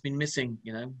moment has been missing,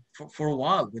 for a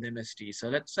while with MSD. So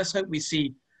let's hope we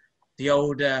see the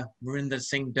old Marinder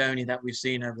Singh Dhoni that we've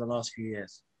seen over the last few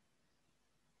years.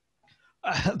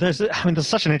 There's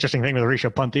such an interesting thing with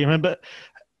Rishabh Pant. You remember,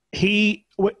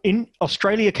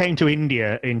 Australia came to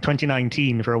India in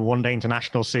 2019 for a one-day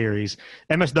international series.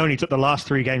 MS Dhoni took the last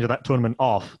 3 games of that tournament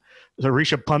off. So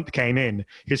Rishabh Pant came in.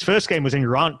 His first game was in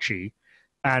Ranchi,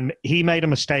 and he made a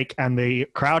mistake, and the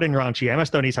crowd in Ranchi, MS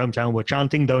Dhoni's hometown, were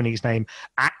chanting Dhoni's name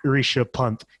at Rishabh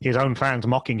Pant, his own fans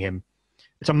mocking him.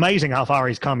 It's amazing how far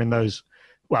he's come in those.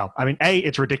 Well, A,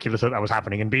 it's ridiculous that was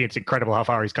happening, and B, it's incredible how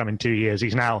far he's come in 2 years.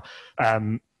 He's now,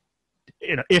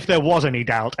 if there was any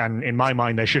doubt, and in my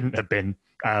mind there shouldn't have been,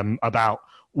 about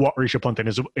what Rishabh Pant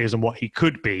is and what he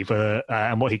could be for,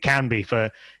 and what he can be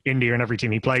for India and every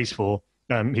team he plays for.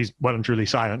 He's well and truly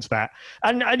silenced that.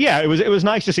 And yeah, it was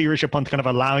nice to see Rishabh Pant kind of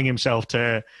allowing himself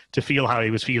to feel how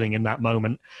he was feeling in that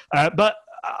moment. But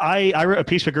I wrote a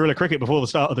piece for Guerrilla Cricket before the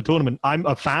start of the tournament. I'm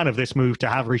a fan of this move to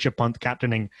have Rishabh Pant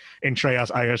captaining in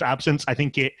Shreyas Iyer's absence. I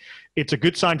think it's a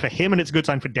good sign for him, and it's a good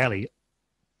sign for Delhi.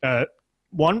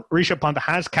 One, Rishabh Pant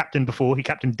has captained before. He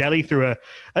captained Delhi through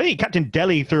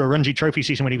a Ranji Trophy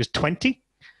season when he was 20.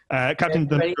 Captain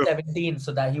 2017,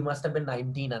 so that he must have been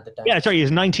 19 at the time. Yeah, sorry, he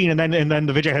was 19, and then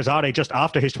the Vijay Hazare just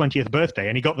after his 20th birthday,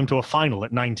 and he got them to a final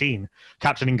at 19,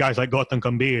 captaining guys like Gautam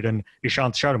Gambhir and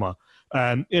Ishant Sharma.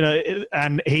 And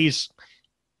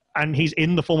he's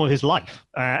in the form of his life,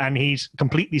 and he's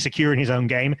completely secure in his own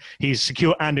game. He's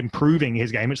secure and improving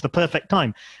his game. It's the perfect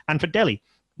time. And for Delhi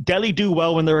do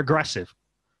well when they're aggressive,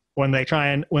 when they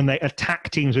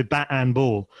attack teams with bat and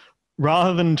ball,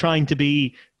 rather than trying to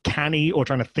be canny or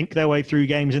trying to think their way through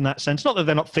games in that sense. Not that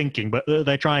they're not thinking, but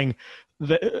they're trying.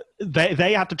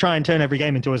 They have to try and turn every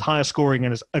game into as high a scoring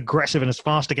and as aggressive and as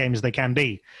fast a game as they can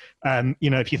be.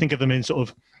 If you think of them in sort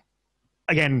of,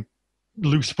 again,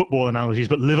 loose football analogies,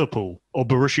 but Liverpool or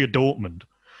Borussia Dortmund,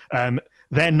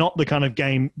 they're not the kind of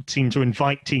game team to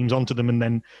invite teams onto them and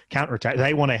then counterattack.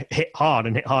 They want to hit hard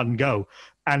and go.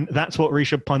 And that's what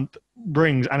Rishabh Pant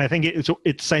brings. And I think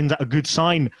it sends out a good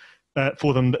sign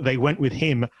for them that they went with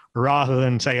him rather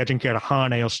than, say, Ajinkya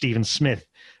Rahane or Stephen Smith,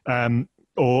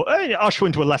 or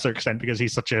Ashwin to a lesser extent, because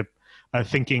he's such a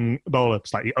thinking bowler,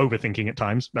 slightly overthinking at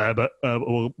times. But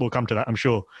we'll come to that, I'm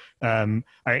sure.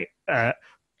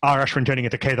 R. Ashwin turning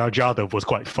into Kedar Jadhav was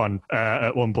quite fun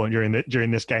at one point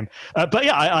during this game. But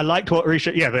yeah, I liked what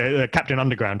Rishabh, the Captain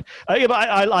Underground. But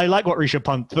I like what Rishabh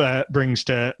Pant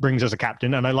brings as a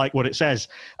captain, and I like what it says.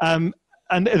 And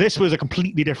this was a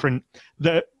completely different.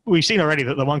 We've seen already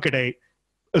that the Wankhede,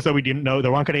 as though we didn't know, the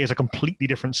Wankhede is a completely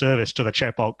different service to the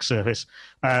Chepauk service,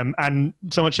 and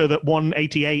so much so that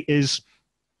 188 is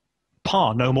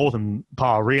par, no more than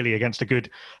par, really, against a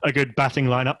good batting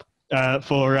lineup.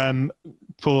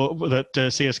 For that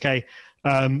CSK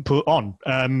put on,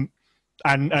 and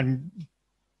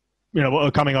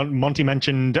coming on, Monty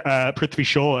mentioned Prithvi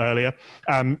Shaw earlier.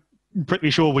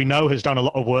 Prithvi Shaw, we know, has done a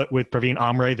lot of work with Praveen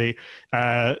Amre,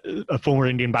 a former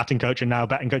Indian batting coach and now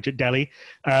batting coach at Delhi.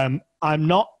 I'm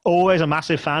not always a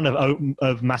massive fan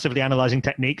of massively analysing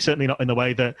technique, certainly not in the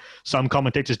way that some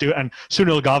commentators do. And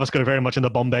Sunil Gavaskar, very much in the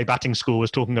Bombay batting school,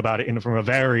 was talking about it from a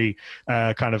very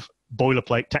kind of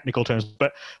boilerplate technical terms.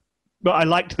 But I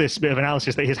liked this bit of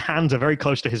analysis that his hands are very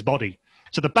close to his body.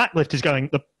 So the backlift is going,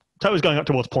 the toe is going up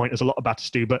towards point, as a lot of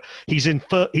batters do, but he's in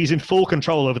full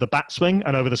control over the bat swing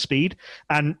and over the speed.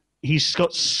 And he's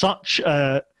got such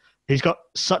a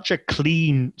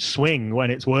clean swing when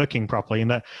it's working properly,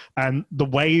 and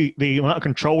the amount of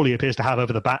control he appears to have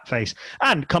over the bat face,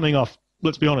 and coming off,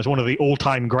 let's be honest, one of the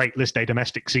all-time great List A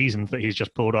domestic seasons that he's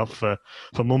just pulled off for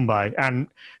Mumbai. And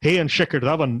he and Shikhar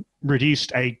Dhawan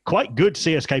reduced a quite good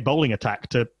CSK bowling attack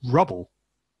to rubble.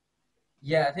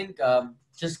 Yeah, I think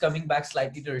just coming back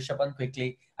slightly to Rishabh Pant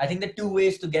quickly, I think there are two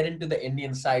ways to get into the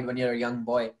Indian side when you're a young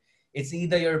boy. It's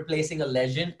either you're replacing a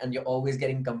legend and you're always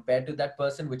getting compared to that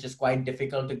person, which is quite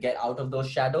difficult to get out of those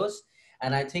shadows.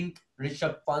 And I think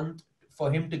Rishabh Pant,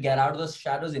 for him to get out of those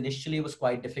shadows initially was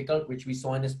quite difficult, which we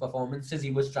saw in his performances.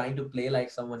 He was trying to play like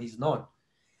someone he's not.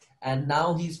 And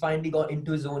now he's finally got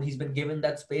into his own. He's been given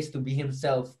that space to be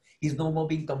himself. He's no more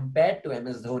being compared to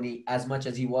MS Dhoni as much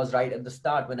as he was right at the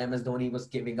start when MS Dhoni was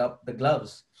giving up the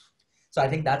gloves. So I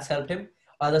think that's helped him.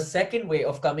 The second way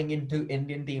of coming into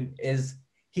Indian team is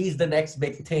he's the next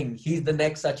big thing. He's the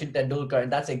next Sachin Tendulkar.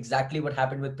 And that's exactly what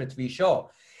happened with Prithvi Shaw.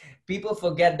 People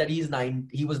forget that he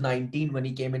was 19 when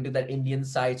he came into that Indian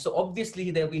side. So obviously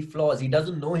there'll be flaws. He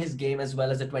doesn't know his game as well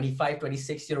as a 25,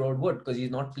 26-year-old would, because he's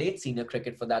not played senior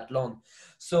cricket for that long.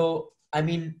 So, I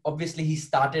mean, obviously he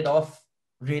started off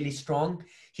really strong.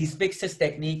 He's fixed his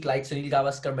technique, like Sunil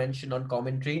Gavaskar mentioned on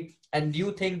commentary. And do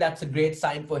you think that's a great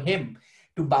sign for him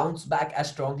to bounce back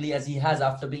as strongly as he has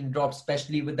after being dropped,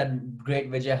 especially with that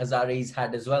great Vijay Hazare he's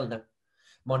had as well now?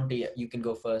 Monty, you can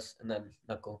go first, and then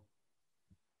Nakul.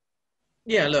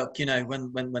 Yeah, look,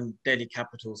 when Delhi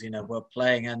Capitals, were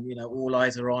playing, and, all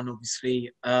eyes are on,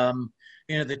 obviously,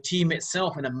 the team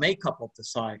itself and the makeup of the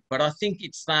side. But I think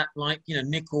it's that, like,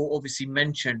 Nicol obviously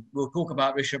mentioned, we'll talk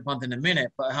about Rishabh Pant in a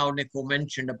minute, but how Nicol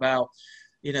mentioned about,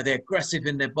 they're aggressive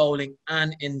in their bowling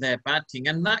and in their batting.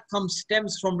 And that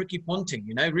stems from Ricky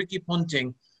Ponting. Ricky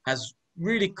Ponting has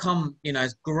really come,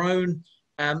 has grown.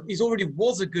 He's already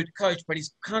was a good coach, but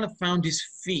he's kind of found his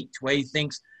feet where he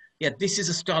thinks, yeah, this is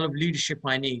a style of leadership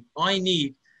I need. I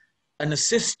need an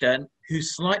assistant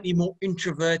who's slightly more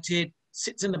introverted,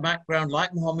 sits in the background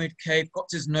like Mohammed Cave, got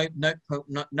his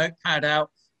notepad out,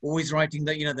 always writing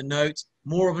the notes,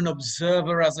 more of an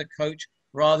observer as a coach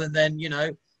rather than,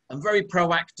 and very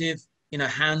proactive,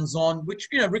 hands-on, which,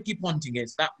 Ricky Ponting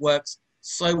is. That works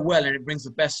so well, and it brings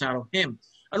the best out of him.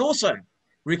 And also,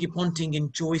 Ricky Ponting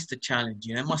enjoys the challenge,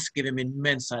 must give him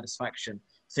immense satisfaction.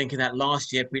 Thinking that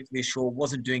last year, Prithvi Shaw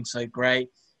wasn't doing so great.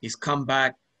 He's come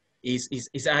back. He's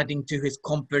adding to his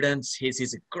confidence,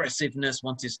 his aggressiveness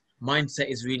once his mindset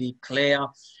is really clear.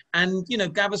 And,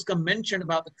 Gavaskar mentioned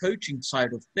about the coaching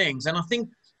side of things. And I think,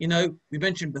 we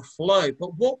mentioned the flow,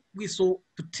 but what we saw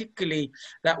particularly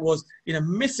that was,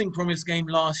 missing from his game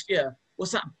last year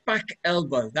was that back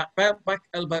elbow. That back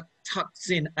elbow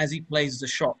tucks in as he plays the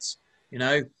shots.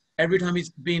 Every time he's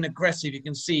being aggressive, you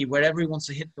can see wherever he wants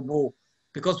to hit the ball.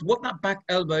 Because what that back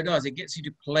elbow does, it gets you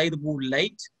to play the ball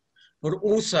late, but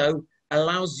also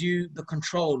allows you the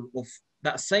control of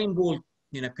that same ball,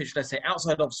 pitch, let's say,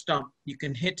 outside of stump. You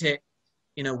can hit it,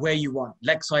 where you want,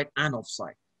 leg side and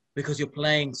offside, because you're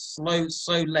playing slow,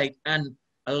 so late and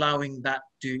allowing that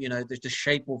to, the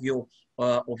shape of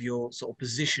your sort of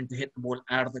position to hit the ball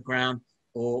out of the ground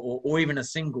or even a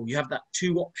single. You have that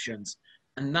two options,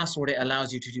 and that's what it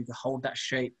allows you to do, to hold that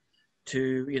shape,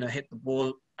 to, hit the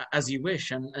ball as you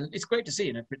wish. And it's great to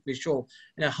see, Prithvi Shaw,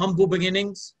 humble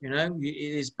beginnings.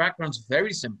 His background's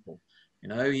very simple.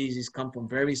 He's come from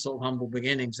very sort of humble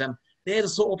beginnings, and they're the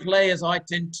sort of players I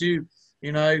tend to,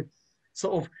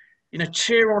 sort of,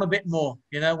 cheer on a bit more.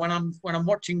 When I'm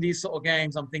watching these sort of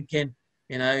games, I'm thinking,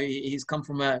 he's come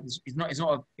from he's not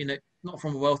not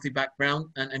from a wealthy background,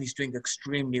 and he's doing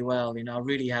extremely well. I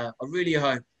really hope,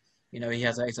 he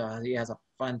has a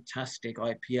fantastic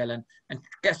IPL and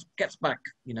gets back,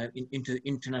 into the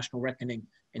international reckoning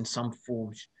in some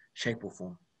form, shape or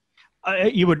form.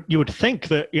 You would think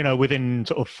that within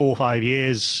sort of 4 or 5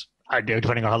 years,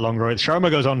 depending on how long Rohit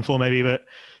Sharma goes on for, maybe, but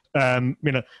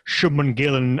Shubman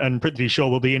Gill and Prithvi Shaw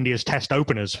will be India's test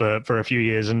openers for a few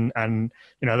years, and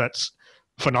that's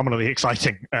phenomenally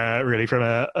exciting, really, from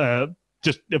as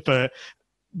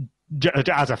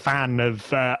a fan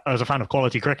of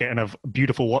quality cricket and of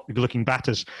beautiful looking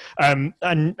batters, as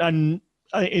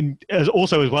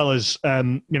well as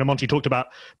Monty talked about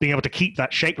being able to keep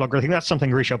that shape longer. I think that's something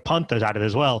Rishabh Pant has added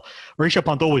as well. Rishabh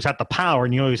Pant always had the power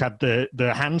and he always had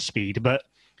the hand speed, but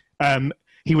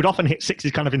he would often hit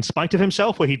sixes kind of in spite of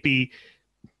himself, where he'd be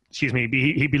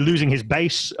losing his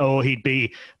base, or he'd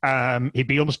be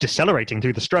almost decelerating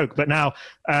through the stroke. But now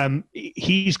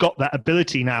he's got that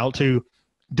ability now to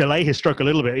delay his stroke a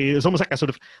little bit. It's almost like you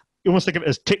almost think of it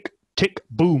as tick, tick,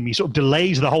 boom. He sort of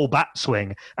delays the whole bat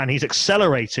swing, and he's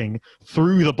accelerating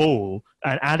through the ball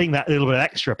and adding that little bit of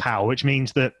extra power, which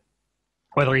means that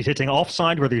whether he's hitting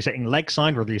offside, whether he's hitting leg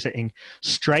side, whether he's hitting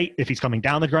straight, if he's coming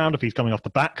down the ground, if he's coming off the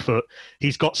back foot,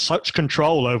 he's got such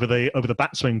control over the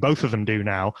bat swing. Both of them do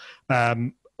now.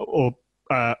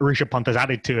 Rishabh Pant has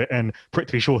added to it, and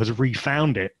Prithvi Shaw has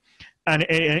refound it. And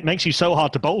it makes you so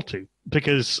hard to bowl to,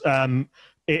 because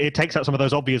it takes out some of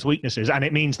those obvious weaknesses, and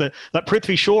it means that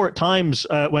Prithvi Shaw at times,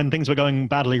 when things were going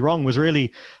badly wrong, was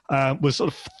really was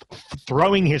sort of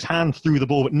throwing his hand through the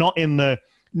ball, but not in a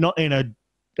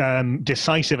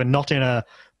decisive and not in a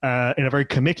very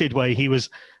committed way. He was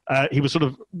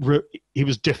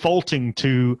defaulting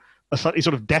to a slightly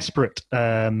sort of desperate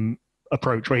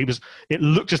approach, where it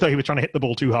looked as though he was trying to hit the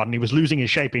ball too hard, and he was losing his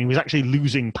shape, and he was actually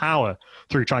losing power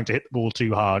through trying to hit the ball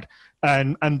too hard.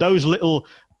 And those little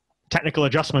technical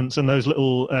adjustments and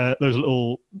that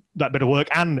bit of work,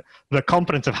 and the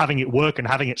confidence of having it work and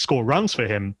having it score runs for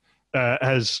him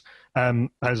has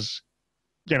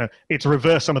it's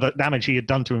reversed some of the damage he had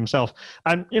done to himself.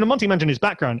 And Monty mentioned his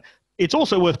background. It's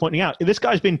also worth pointing out, this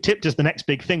guy's been tipped as the next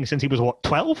big thing since he was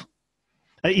 12.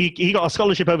 He got a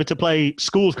scholarship over to play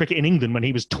schools cricket in England when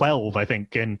he was 12, I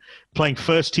think, and playing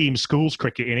first team schools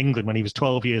cricket in England when he was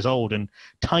 12 years old and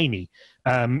tiny.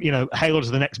 Hailed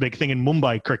as the next big thing in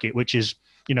Mumbai cricket, which is,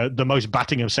 the most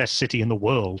batting obsessed city in the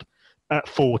world, at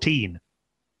 14.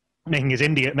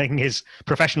 Making his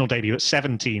professional debut at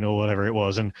 17 or whatever it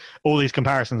was, and all these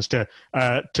comparisons to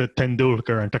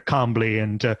Tendulkar and to Kambli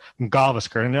and to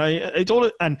Gavaskar, and it's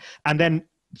all, and then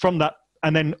from that,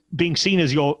 and then being seen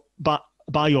as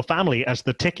by your family as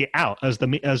the ticket out, as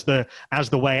the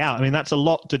way out. I mean, that's a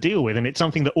lot to deal with, and it's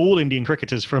something that all Indian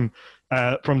cricketers from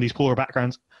these poorer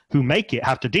backgrounds who make it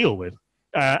have to deal with.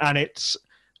 And it's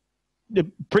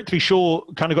Prithvi Shaw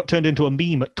kind of got turned into a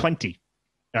meme at 20,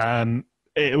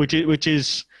 which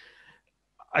is,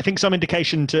 I think, some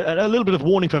indication to a little bit of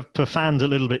warning for fans, a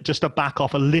little bit, just to back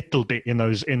off a little bit in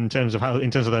terms of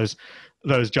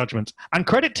those judgments. And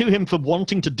credit to him for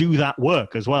wanting to do that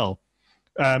work as well.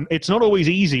 It's not always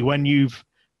easy when you've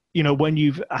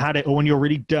had it, or when you're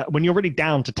really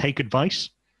down, to take advice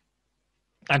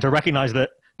and to recognize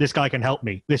that this guy can help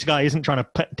me. This guy isn't trying to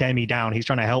tear me down. He's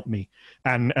trying to help me.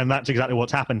 And that's exactly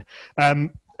what's happened.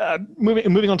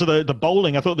 Moving on to the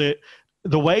bowling, I thought that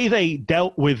the way they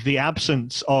dealt with the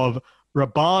absence of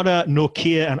Rabada,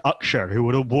 Nokia, and Akshar, who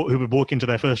would walk into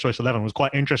their first choice 11, was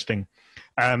quite interesting.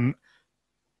 I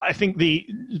think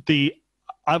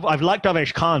I've liked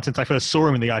Avesh Khan since I first saw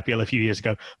him in the IPL a few years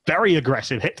ago. Very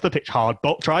aggressive, hits the pitch hard,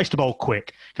 tries to bowl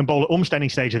quick, can bowl at almost any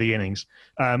stage of the innings.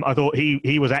 I thought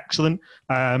he was excellent.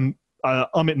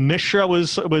 Amit Mishra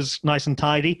was nice and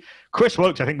tidy. Chris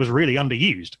Wokes, I think, was really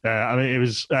underused. It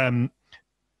was.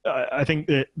 I think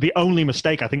that the only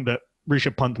mistake I think that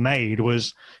Rishabh Pant made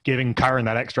was giving Curran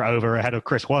that extra over ahead of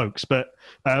Chris Wokes. But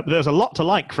there's a lot to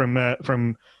like from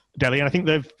Delhi, and I think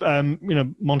they've,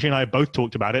 Monty and I have both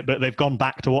talked about it, but they've gone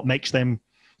back to what makes them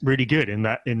really good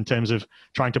in terms of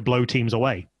trying to blow teams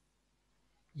away.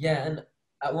 Yeah, and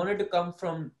I wanted to come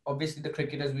from, obviously, the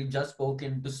cricketers we just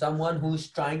spoken to someone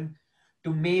who's trying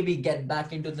to maybe get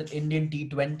back into the Indian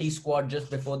T20 squad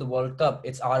just before the World Cup.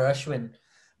 It's R. Ashwin.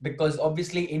 Because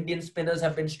obviously Indian spinners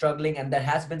have been struggling, and there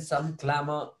has been some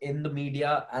clamor in the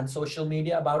media and social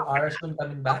media about R. Ashwin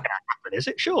coming back. But is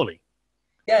it surely?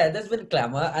 Yeah, there's been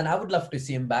clamor, and I would love to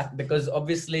see him back because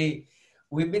obviously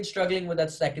we've been struggling with that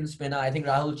second spinner. I think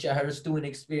Rahul Chahar is too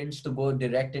inexperienced to go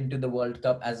direct into the World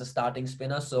Cup as a starting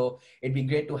spinner. So it'd be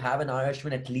great to have an R.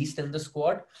 Ashwin at least in the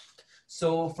squad.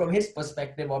 So from his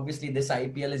perspective, obviously this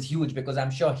IPL is huge because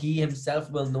I'm sure he himself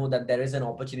will know that there is an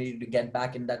opportunity to get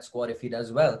back in that squad if he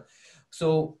does well.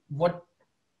 So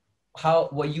how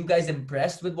were you guys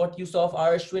impressed with what you saw of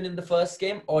R. Ashwin in the first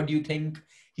game, or do you think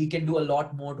he can do a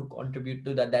lot more to contribute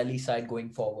to the Delhi side going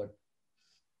forward?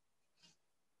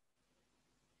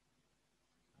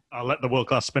 I'll let the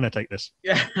world-class spinner take this.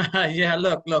 Yeah, yeah.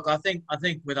 Look. I think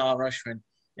with our Ashwin,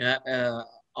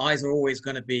 eyes are always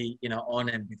going to be, on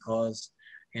him because,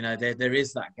 there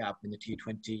is that gap in the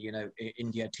T20,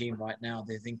 India team right now.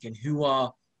 They're thinking who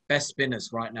are best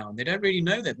spinners right now, and they don't really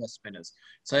know their best spinners.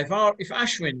 So if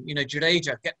Ashwin,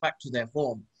 Jadeja get back to their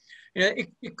form,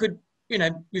 it could,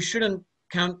 you shouldn't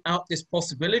count out this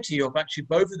possibility of actually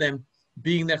both of them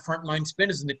being their frontline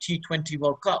spinners in the T20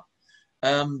 World Cup.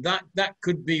 That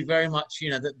could be very much,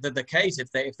 the case if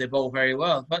they bowl very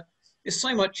well. But there's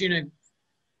so much,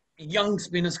 young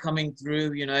spinners coming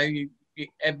through.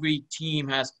 Every team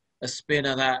has a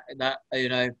spinner that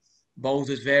bowls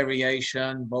with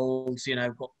variation, bowls,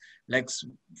 got legs,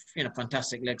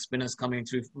 fantastic leg spinners coming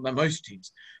through from most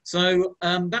teams. So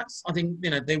that's, I think,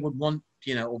 they would want,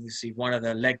 obviously one of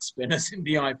the leg spinners in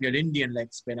the IPL, Indian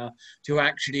leg spinner, to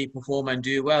actually perform and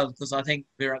do well, because I think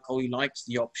Virat Kohli likes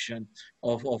the option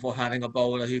of having a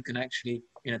bowler who can actually,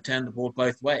 turn the ball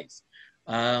both ways.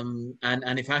 And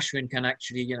if Ashwin can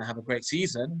actually, have a great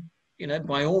season,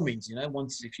 by all means,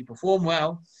 if you perform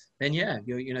well, then yeah,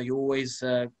 you're always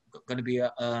going to be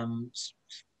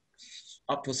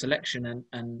up for selection,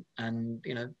 and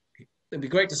it'd be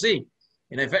great to see.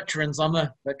 Veterans. I'm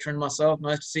a veteran myself.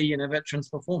 Nice to see veterans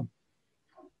perform.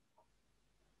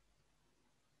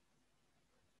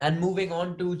 And moving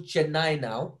on to Chennai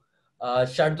now,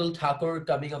 Shardul Thakur,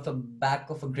 coming off the back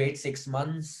of a great 6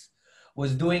 months,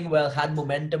 was doing well, had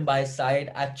momentum by his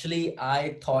side. Actually,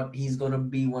 I thought he's going to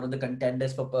be one of the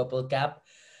contenders for Purple Cap.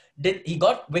 He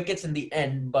got wickets in the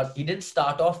end, but he didn't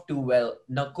start off too well.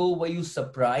 Nakul, were you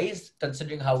surprised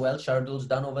considering how well Shardul's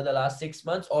done over the last 6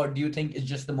 months, or do you think it's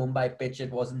just the Mumbai pitch,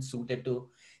 it wasn't suited to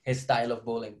his style of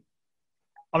bowling?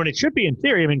 I mean, it should be in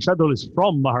theory. I mean, Shardul is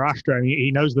from Maharashtra, and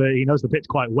he knows the pitch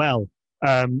quite well.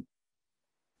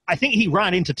 I think he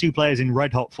ran into two players in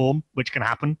red hot form, which can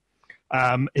happen.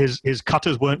 His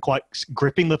cutters weren't quite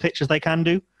gripping the pitch as they can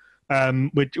do,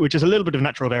 which is a little bit of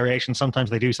natural variation. Sometimes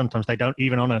they do, sometimes they don't.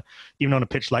 Even on a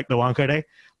pitch like the Wankhede.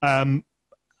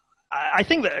 I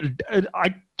think that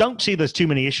I don't see there's too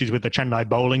many issues with the Chennai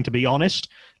bowling, to be honest.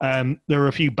 There are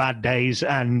a few bad days,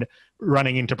 and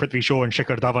running into Prithvi Shaw and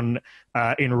Shikhar Dhawan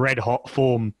in red hot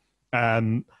form,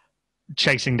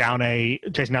 chasing down a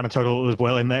total as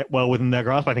well within their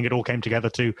grasp. I think it all came together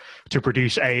to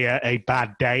produce a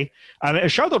bad day.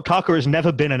 Shardul Thakur has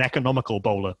never been an economical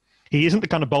bowler. He isn't the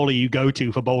kind of bowler you go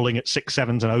to for bowling at 6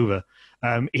 sevens and over.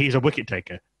 He's a wicket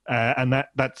taker, and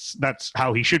that's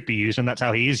how he should be used, and that's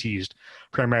how he is used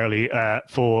primarily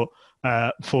for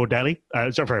Delhi.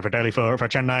 For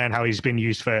Chennai, and how he's been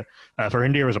used for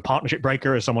India as a partnership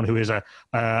breaker, as someone who is a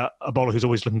bowler who's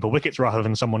always looking for wickets rather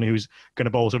than someone who's going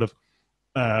to bowl sort of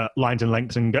lines and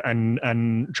lengths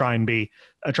and try and be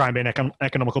an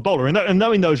economical bowler. And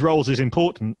knowing those roles is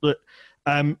important. But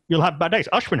you'll have bad days.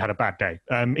 Ashwin had a bad day.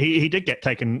 He did get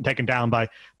taken down by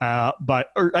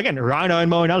again, Raina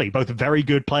and Moeen Ali, both very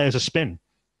good players of spin.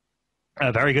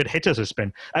 Very good hitters of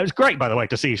spin. It was great, by the way,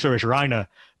 to see Suresh Raina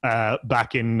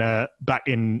back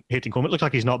in hitting form. It looks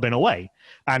like he's not been away.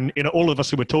 And all of us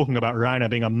who were talking about Raina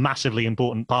being a massively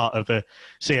important part of the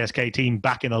CSK team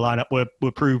back in the lineup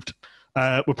were proved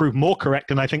more correct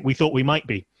than I think we thought we might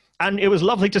be. And it was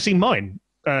lovely to see Moeen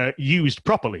used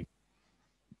properly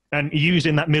and used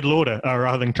in that middle order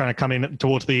rather than trying to come in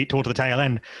towards the tail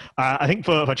end. I think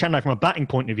for Chennai, from a batting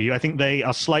point of view, I think they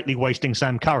are slightly wasting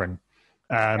Sam Curran.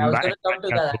 I was going to come to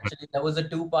that, actually. That was a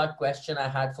two-part question I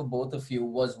had for both of you.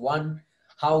 Was one,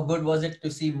 how good was it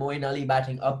to see Moeen Ali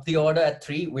batting up the order at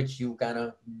 3, which you kind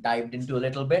of dived into a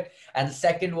little bit? And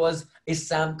second was, is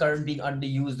Sam Curran being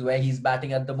underused where he's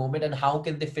batting at the moment, and how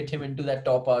can they fit him into that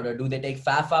top order? Do they take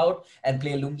Faf out and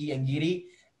play Lungi and Giri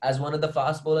as one of the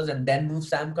fast bowlers and then move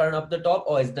Sam Curran up the top,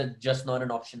 or is that just not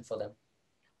an option for them?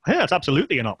 Yeah, it's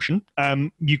absolutely an option.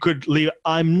 You could leave.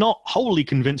 I'm not wholly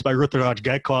convinced by Ruturaj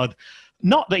Gaikwad.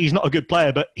 Not that he's not a good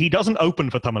player, but he doesn't open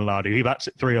for Tamil Nadu. He bats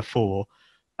at 3 or 4.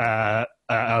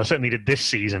 certainly did this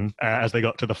season as they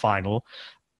got to the final.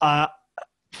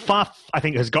 Faf, I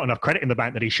think, has got enough credit in the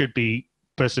bank that he should be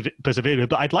persevered with,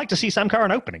 but I'd like to see Sam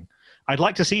Curran opening. I'd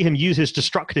like to see him use his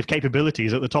destructive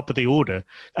capabilities at the top of the order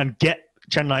and get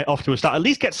Chennai off to a start, at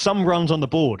least get some runs on the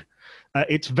board.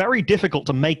 It's very difficult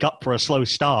to make up for a slow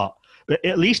start, but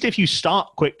at least if you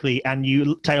start quickly and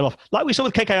you tail off, like we saw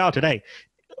with KKR today,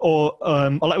 or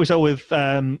like we saw with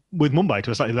Mumbai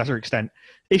to a slightly lesser extent,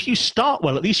 if you start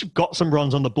well, at least you've got some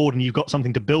runs on the board and you've got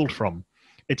something to build from.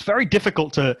 It's very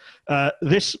difficult to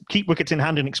this keep wickets in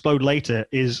hand and explode later.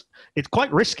 It's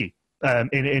quite risky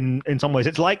in some ways.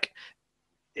 It's like,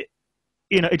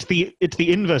 it's the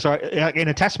inverse. Right? In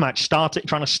a test match, trying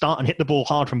to start and hit the ball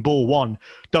hard from ball one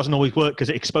doesn't always work because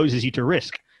it exposes you to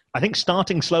risk. I think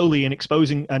starting slowly and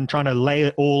exposing and trying to lay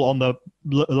it all on the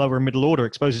lower and middle order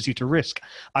exposes you to risk.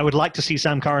 I would like to see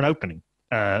Sam Curran opening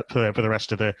for the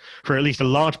rest of for at least a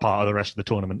large part of the rest of the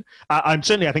tournament. I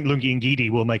think Lungi Ngidi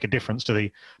will make a difference to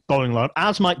the bowling line,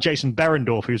 as might Jason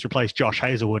Berendorf, who's replaced Josh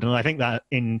Hazlewood, and I think that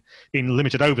in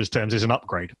limited overs terms is an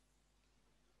upgrade.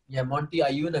 Yeah, Monty,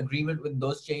 are you in agreement with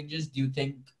those changes? Do you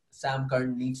think Sam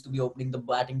Curran needs to be opening the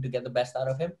batting to get the best out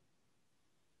of him?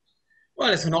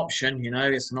 Well, it's an option,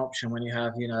 It's an option when you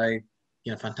have,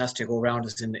 fantastic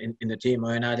all-rounders in the team.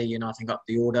 Moeen Ali, I think up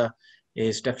the order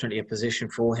is definitely a position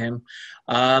for him.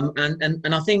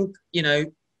 And I think,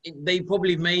 they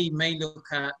probably may look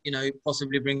at,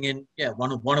 possibly bring in,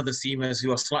 one of the seamers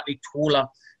who are slightly taller,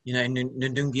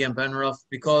 Ndungi and Benroff,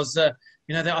 because,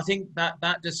 I think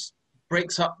that just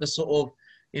breaks up the sort of,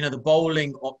 the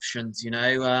bowling options,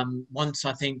 once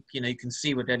I think, you can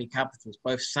see with Delhi Capitals,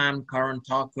 both Sam Curran,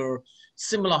 Thakur,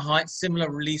 similar height,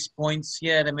 similar release points.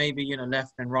 Yeah, there may be,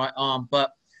 left and right arm,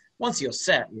 but once you're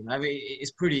set,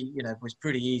 it's pretty, it's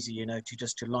pretty easy,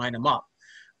 to line them up.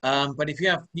 But if you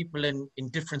have people in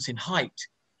difference in height,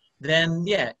 then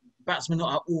yeah, batsmen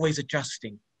are always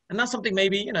adjusting. And that's something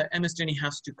maybe, MS Dhoni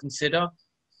has to consider.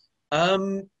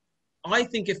 I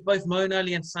think if both Moeen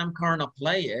Ali and Sam Curran are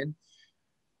playing,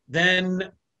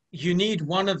 then you need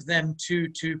one of them to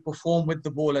perform with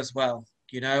the ball as well.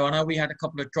 I know we had a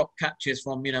couple of drop catches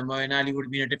from, Moeen Ali would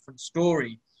have been a different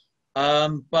story.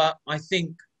 But I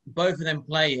think both of them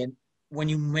playing, when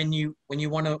you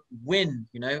want to win,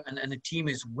 and a team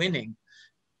is winning,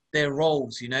 their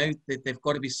roles, they've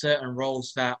got to be certain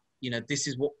roles that, this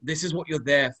is what you're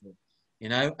there for,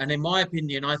 And in my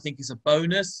opinion, I think it's a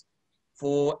bonus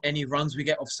for any runs we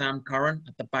get off Sam Curran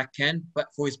at the back end, but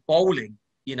for his bowling,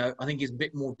 I think he's a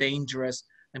bit more dangerous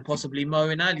than possibly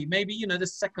Moeen Ali. Maybe, the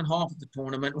second half of the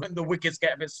tournament when the wickets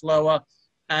get a bit slower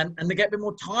and they get a bit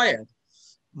more tired.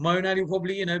 Moeen Ali will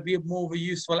probably, be more of a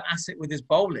useful asset with his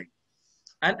bowling.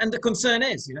 And the concern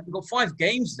is, they've got 5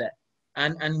 games there.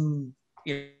 And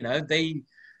you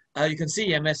can see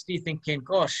MSD thinking,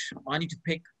 gosh, I need to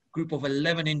pick a group of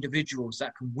 11 individuals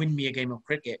that can win me a game of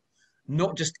cricket,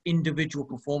 not just individual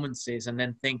performances, and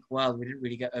then think, well, we didn't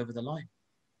really get over the line.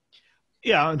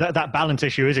 Yeah, that balance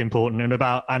issue is important, and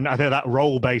I think that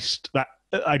role-based, that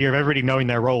idea of everybody knowing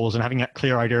their roles and having that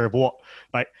clear idea of what,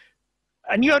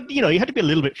 and you had to be a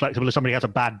little bit flexible if somebody has a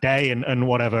bad day and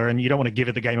whatever, and you don't want to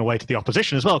give the game away to the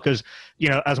opposition as well, because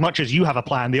as much as you have a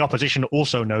plan, the opposition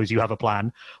also knows you have a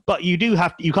plan, but you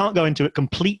can't go into it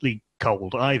completely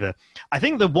cold either. I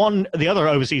think the other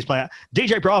overseas player,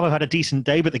 DJ Bravo, had a decent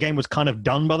day, but the game was kind of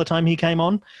done by the time he came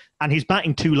on, and he's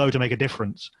batting too low to make a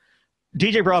difference.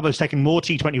 DJ Bravo's taken more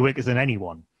T20 wickets than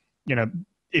anyone.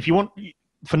 If you want,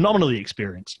 phenomenally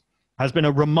experienced, has been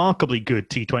a remarkably good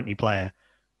T20 player.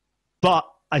 But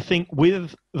I think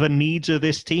with the needs of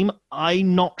this team,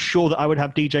 I'm not sure that I would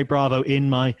have DJ Bravo in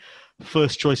my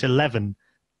first choice 11.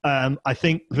 I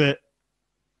think that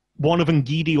one of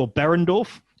Ngidi or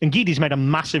Berendorf, Ngidi's made a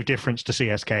massive difference to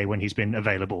CSK when he's been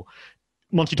available.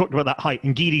 Once you talked about that height,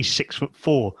 Ngidi's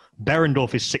 6'4",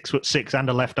 Berendorf is 6'6" and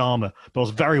a left armour,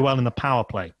 bowls very well in the power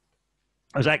play.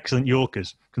 Has excellent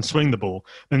Yorkers, can swing the ball.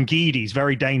 Ngidi's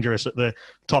very dangerous at the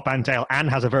top and tail and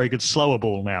has a very good slower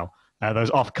ball now.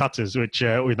 Those off cutters, which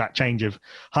with that change of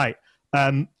height.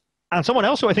 And someone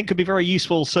else who I think could be very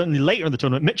useful, certainly later in the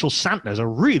tournament, Mitchell Santner's a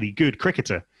really good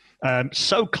cricketer.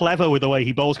 So clever with the way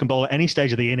he bowls, can bowl at any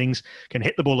stage of the innings, can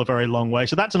hit the ball a very long way.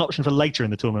 So that's an option for later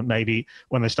in the tournament, maybe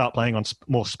when they start playing on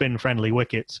more spin-friendly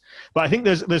wickets. But I think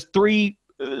there's three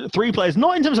players,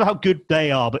 not in terms of how good they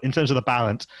are, but in terms of the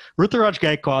balance. Ruturaj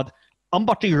Gaikwad,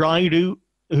 Ambati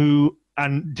Rayudu,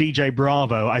 and DJ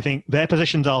Bravo, I think their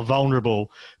positions are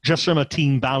vulnerable just from a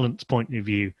team balance point of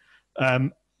view.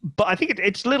 But I think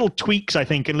it's little tweaks,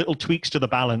 and little tweaks to the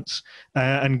balance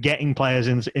and getting players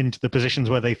into the positions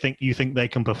where you think they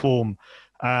can perform.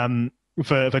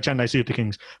 for Chennai Super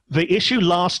Kings. The issue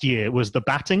last year was the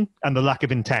batting and the lack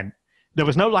of intent. There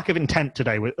was no lack of intent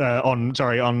today on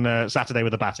Saturday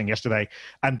with the batting yesterday,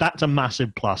 and that's a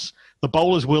massive plus. The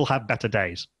bowlers will have better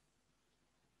days.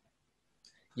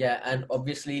 Yeah, and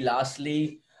obviously,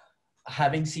 lastly,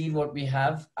 having seen what we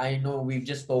have, I know we've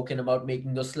just spoken about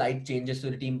making those slight changes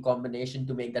to the team combination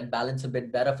to make that balance a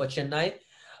bit better for Chennai.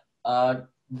 Uh,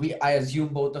 I assume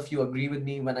both of you agree with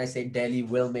me when I say Delhi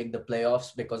will make the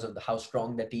playoffs because of how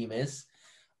strong the team is.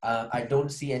 I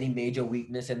don't see any major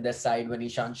weakness in their side when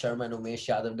Ishant Sharma and Umesh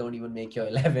Yadav don't even make your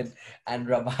 11, and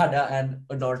Rabada and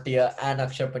Nortia and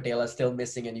Akshar Patel are still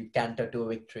missing, and you canter to a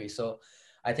victory. So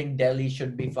I think Delhi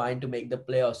should be fine to make the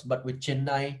playoffs. But with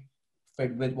Chennai,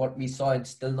 with what we saw and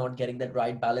still not getting that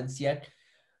right balance yet,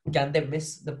 can they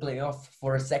miss the playoff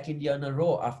for a second year in a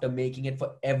row after making it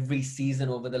for every season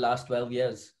over the last 12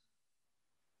 years?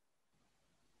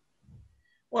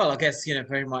 Well, I guess,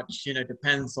 very much,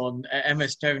 depends on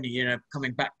MS Dhoni,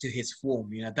 coming back to his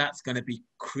form. That's going to be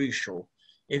crucial.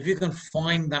 If you can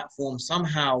find that form,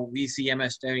 somehow we see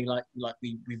MS Dhoni like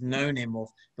we've known him, of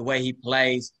the way he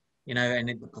plays, and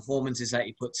the performances that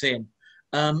he puts in.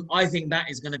 I think that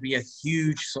is going to be a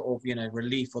huge sort of,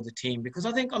 relief for the team, because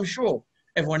I'm sure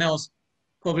everyone else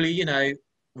probably,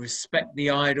 respect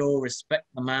the idol, respect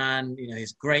the man,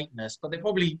 his greatness, but they're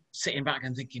probably sitting back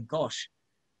and thinking, gosh,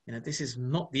 this is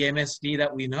not the MSD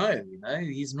that we know,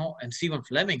 he's not. And Stephen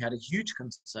Fleming had a huge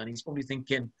concern. He's probably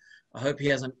thinking, I hope he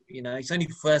hasn't, it's only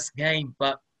first game.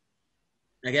 But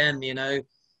again, I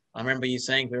remember you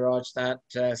saying, Viraj, that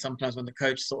sometimes when the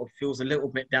coach sort of feels a little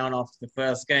bit down after the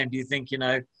first game, do you think,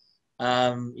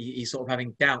 he's sort of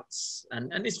having doubts?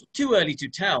 And it's too early to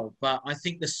tell. But I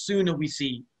think the sooner we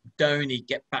see Dhoni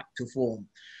get back to form,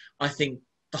 I think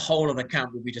the whole of the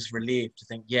camp will be just relieved to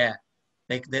think, yeah,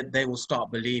 they will start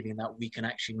believing that we can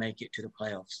actually make it to the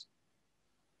playoffs.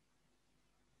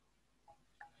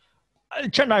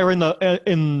 Chennai are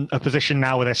in a position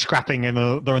now where they're scrapping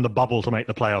they're in the bubble to make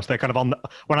the playoffs. They're kind of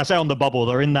when I say on the bubble,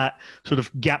 they're in that sort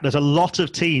of gap. There's a lot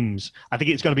of teams. I think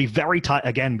it's going to be very tight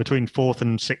again between 4th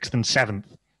and 6th and 7th.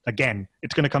 Again,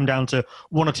 it's going to come down to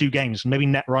 1 or 2 games, maybe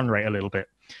net run rate a little bit.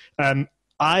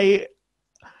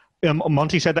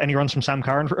 Monty said that any runs from Sam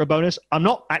Curran for a bonus. I'm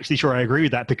not actually sure I agree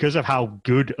with that because of how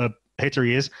good a hitter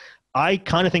he is. I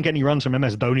kind of think any runs from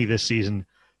MS Dhoni this season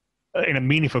in a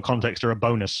meaningful context are a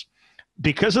bonus.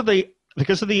 Because of the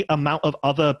amount of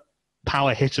other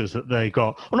power hitters that they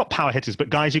got, well, not power hitters, but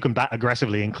guys who can bat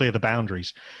aggressively and clear the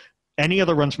boundaries. Any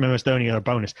other runs from MS Dhoni are a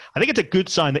bonus. I think it's a good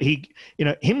sign that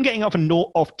him getting up and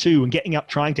off 2 and getting up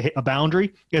trying to hit a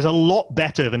boundary is a lot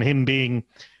better than him being,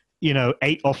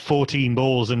 8 off 14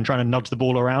 balls and trying to nudge the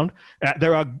ball around.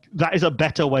 That is a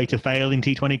better way to fail in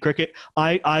T20 cricket.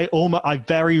 I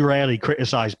very rarely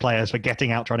criticize players for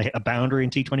getting out trying to hit a boundary in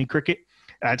T20 cricket.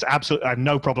 It's absolutely, I have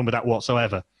no problem with that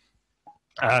whatsoever.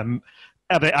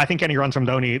 I think any runs from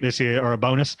Dhoni this year are a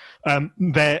bonus.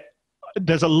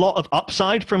 There's a lot of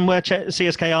upside from where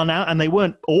CSK are now, and they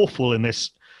weren't awful in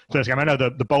this first game. I know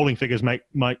the bowling figures might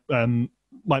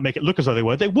make it look as though they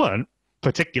were. They weren't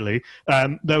particularly.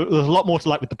 There was a lot more to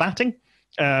like with the batting.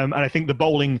 And I think the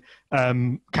bowling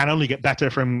can only get better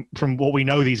from what we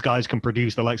know these guys can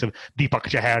produce, the likes of Deepak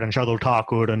Chahar and Shardul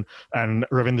Thakur and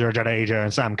Ravindra Jadeja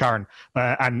and Sam Curran.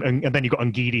 And then you've got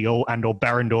Ngidi or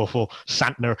Berendorf or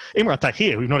Santner. Imran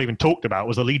Tahir, we've not even talked about,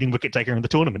 was the leading wicket taker in the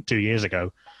tournament 2 years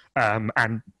ago.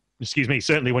 And excuse me,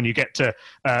 certainly when you get to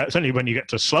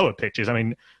slower pitches, I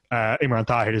mean, Imran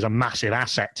Tahir is a massive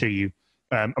asset to you.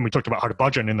 And we talked about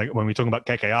Harbhajan when we were talking about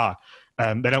KKR.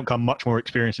 They don't come much more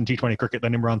experienced in T20 cricket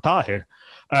than Imran Tahir.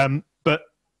 But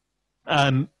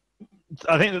I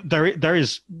think there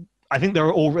is. I think there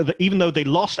are already, even though they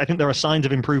lost, I think there are signs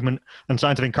of improvement and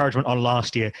signs of encouragement on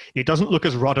last year. It doesn't look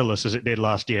as rudderless as it did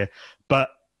last year, but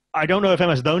I don't know if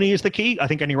MS Dhoni is the key. I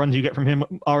think any runs you get from him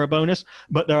are a bonus,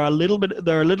 but there are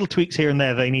little tweaks here and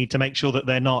there they need to make sure that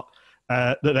they're not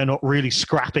really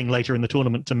scrapping later in the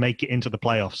tournament to make it into the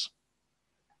playoffs.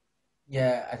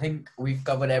 Yeah, I think we've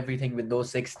covered everything with those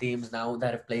 6 teams now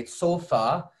that have played so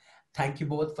far. Thank you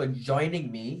both for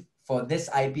joining me for this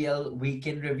IPL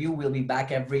weekend review. We'll be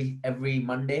back every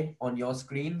Monday on your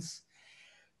screens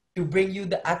to bring you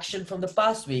the action from the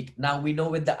past week. Now, we know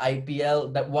with the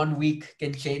IPL that 1 week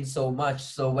can change so much.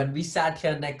 So when we sat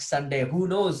here next Sunday, who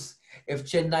knows if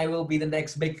Chennai will be the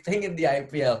next big thing in the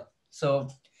IPL. So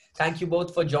thank you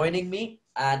both for joining me,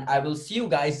 and I will see you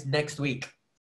guys next week.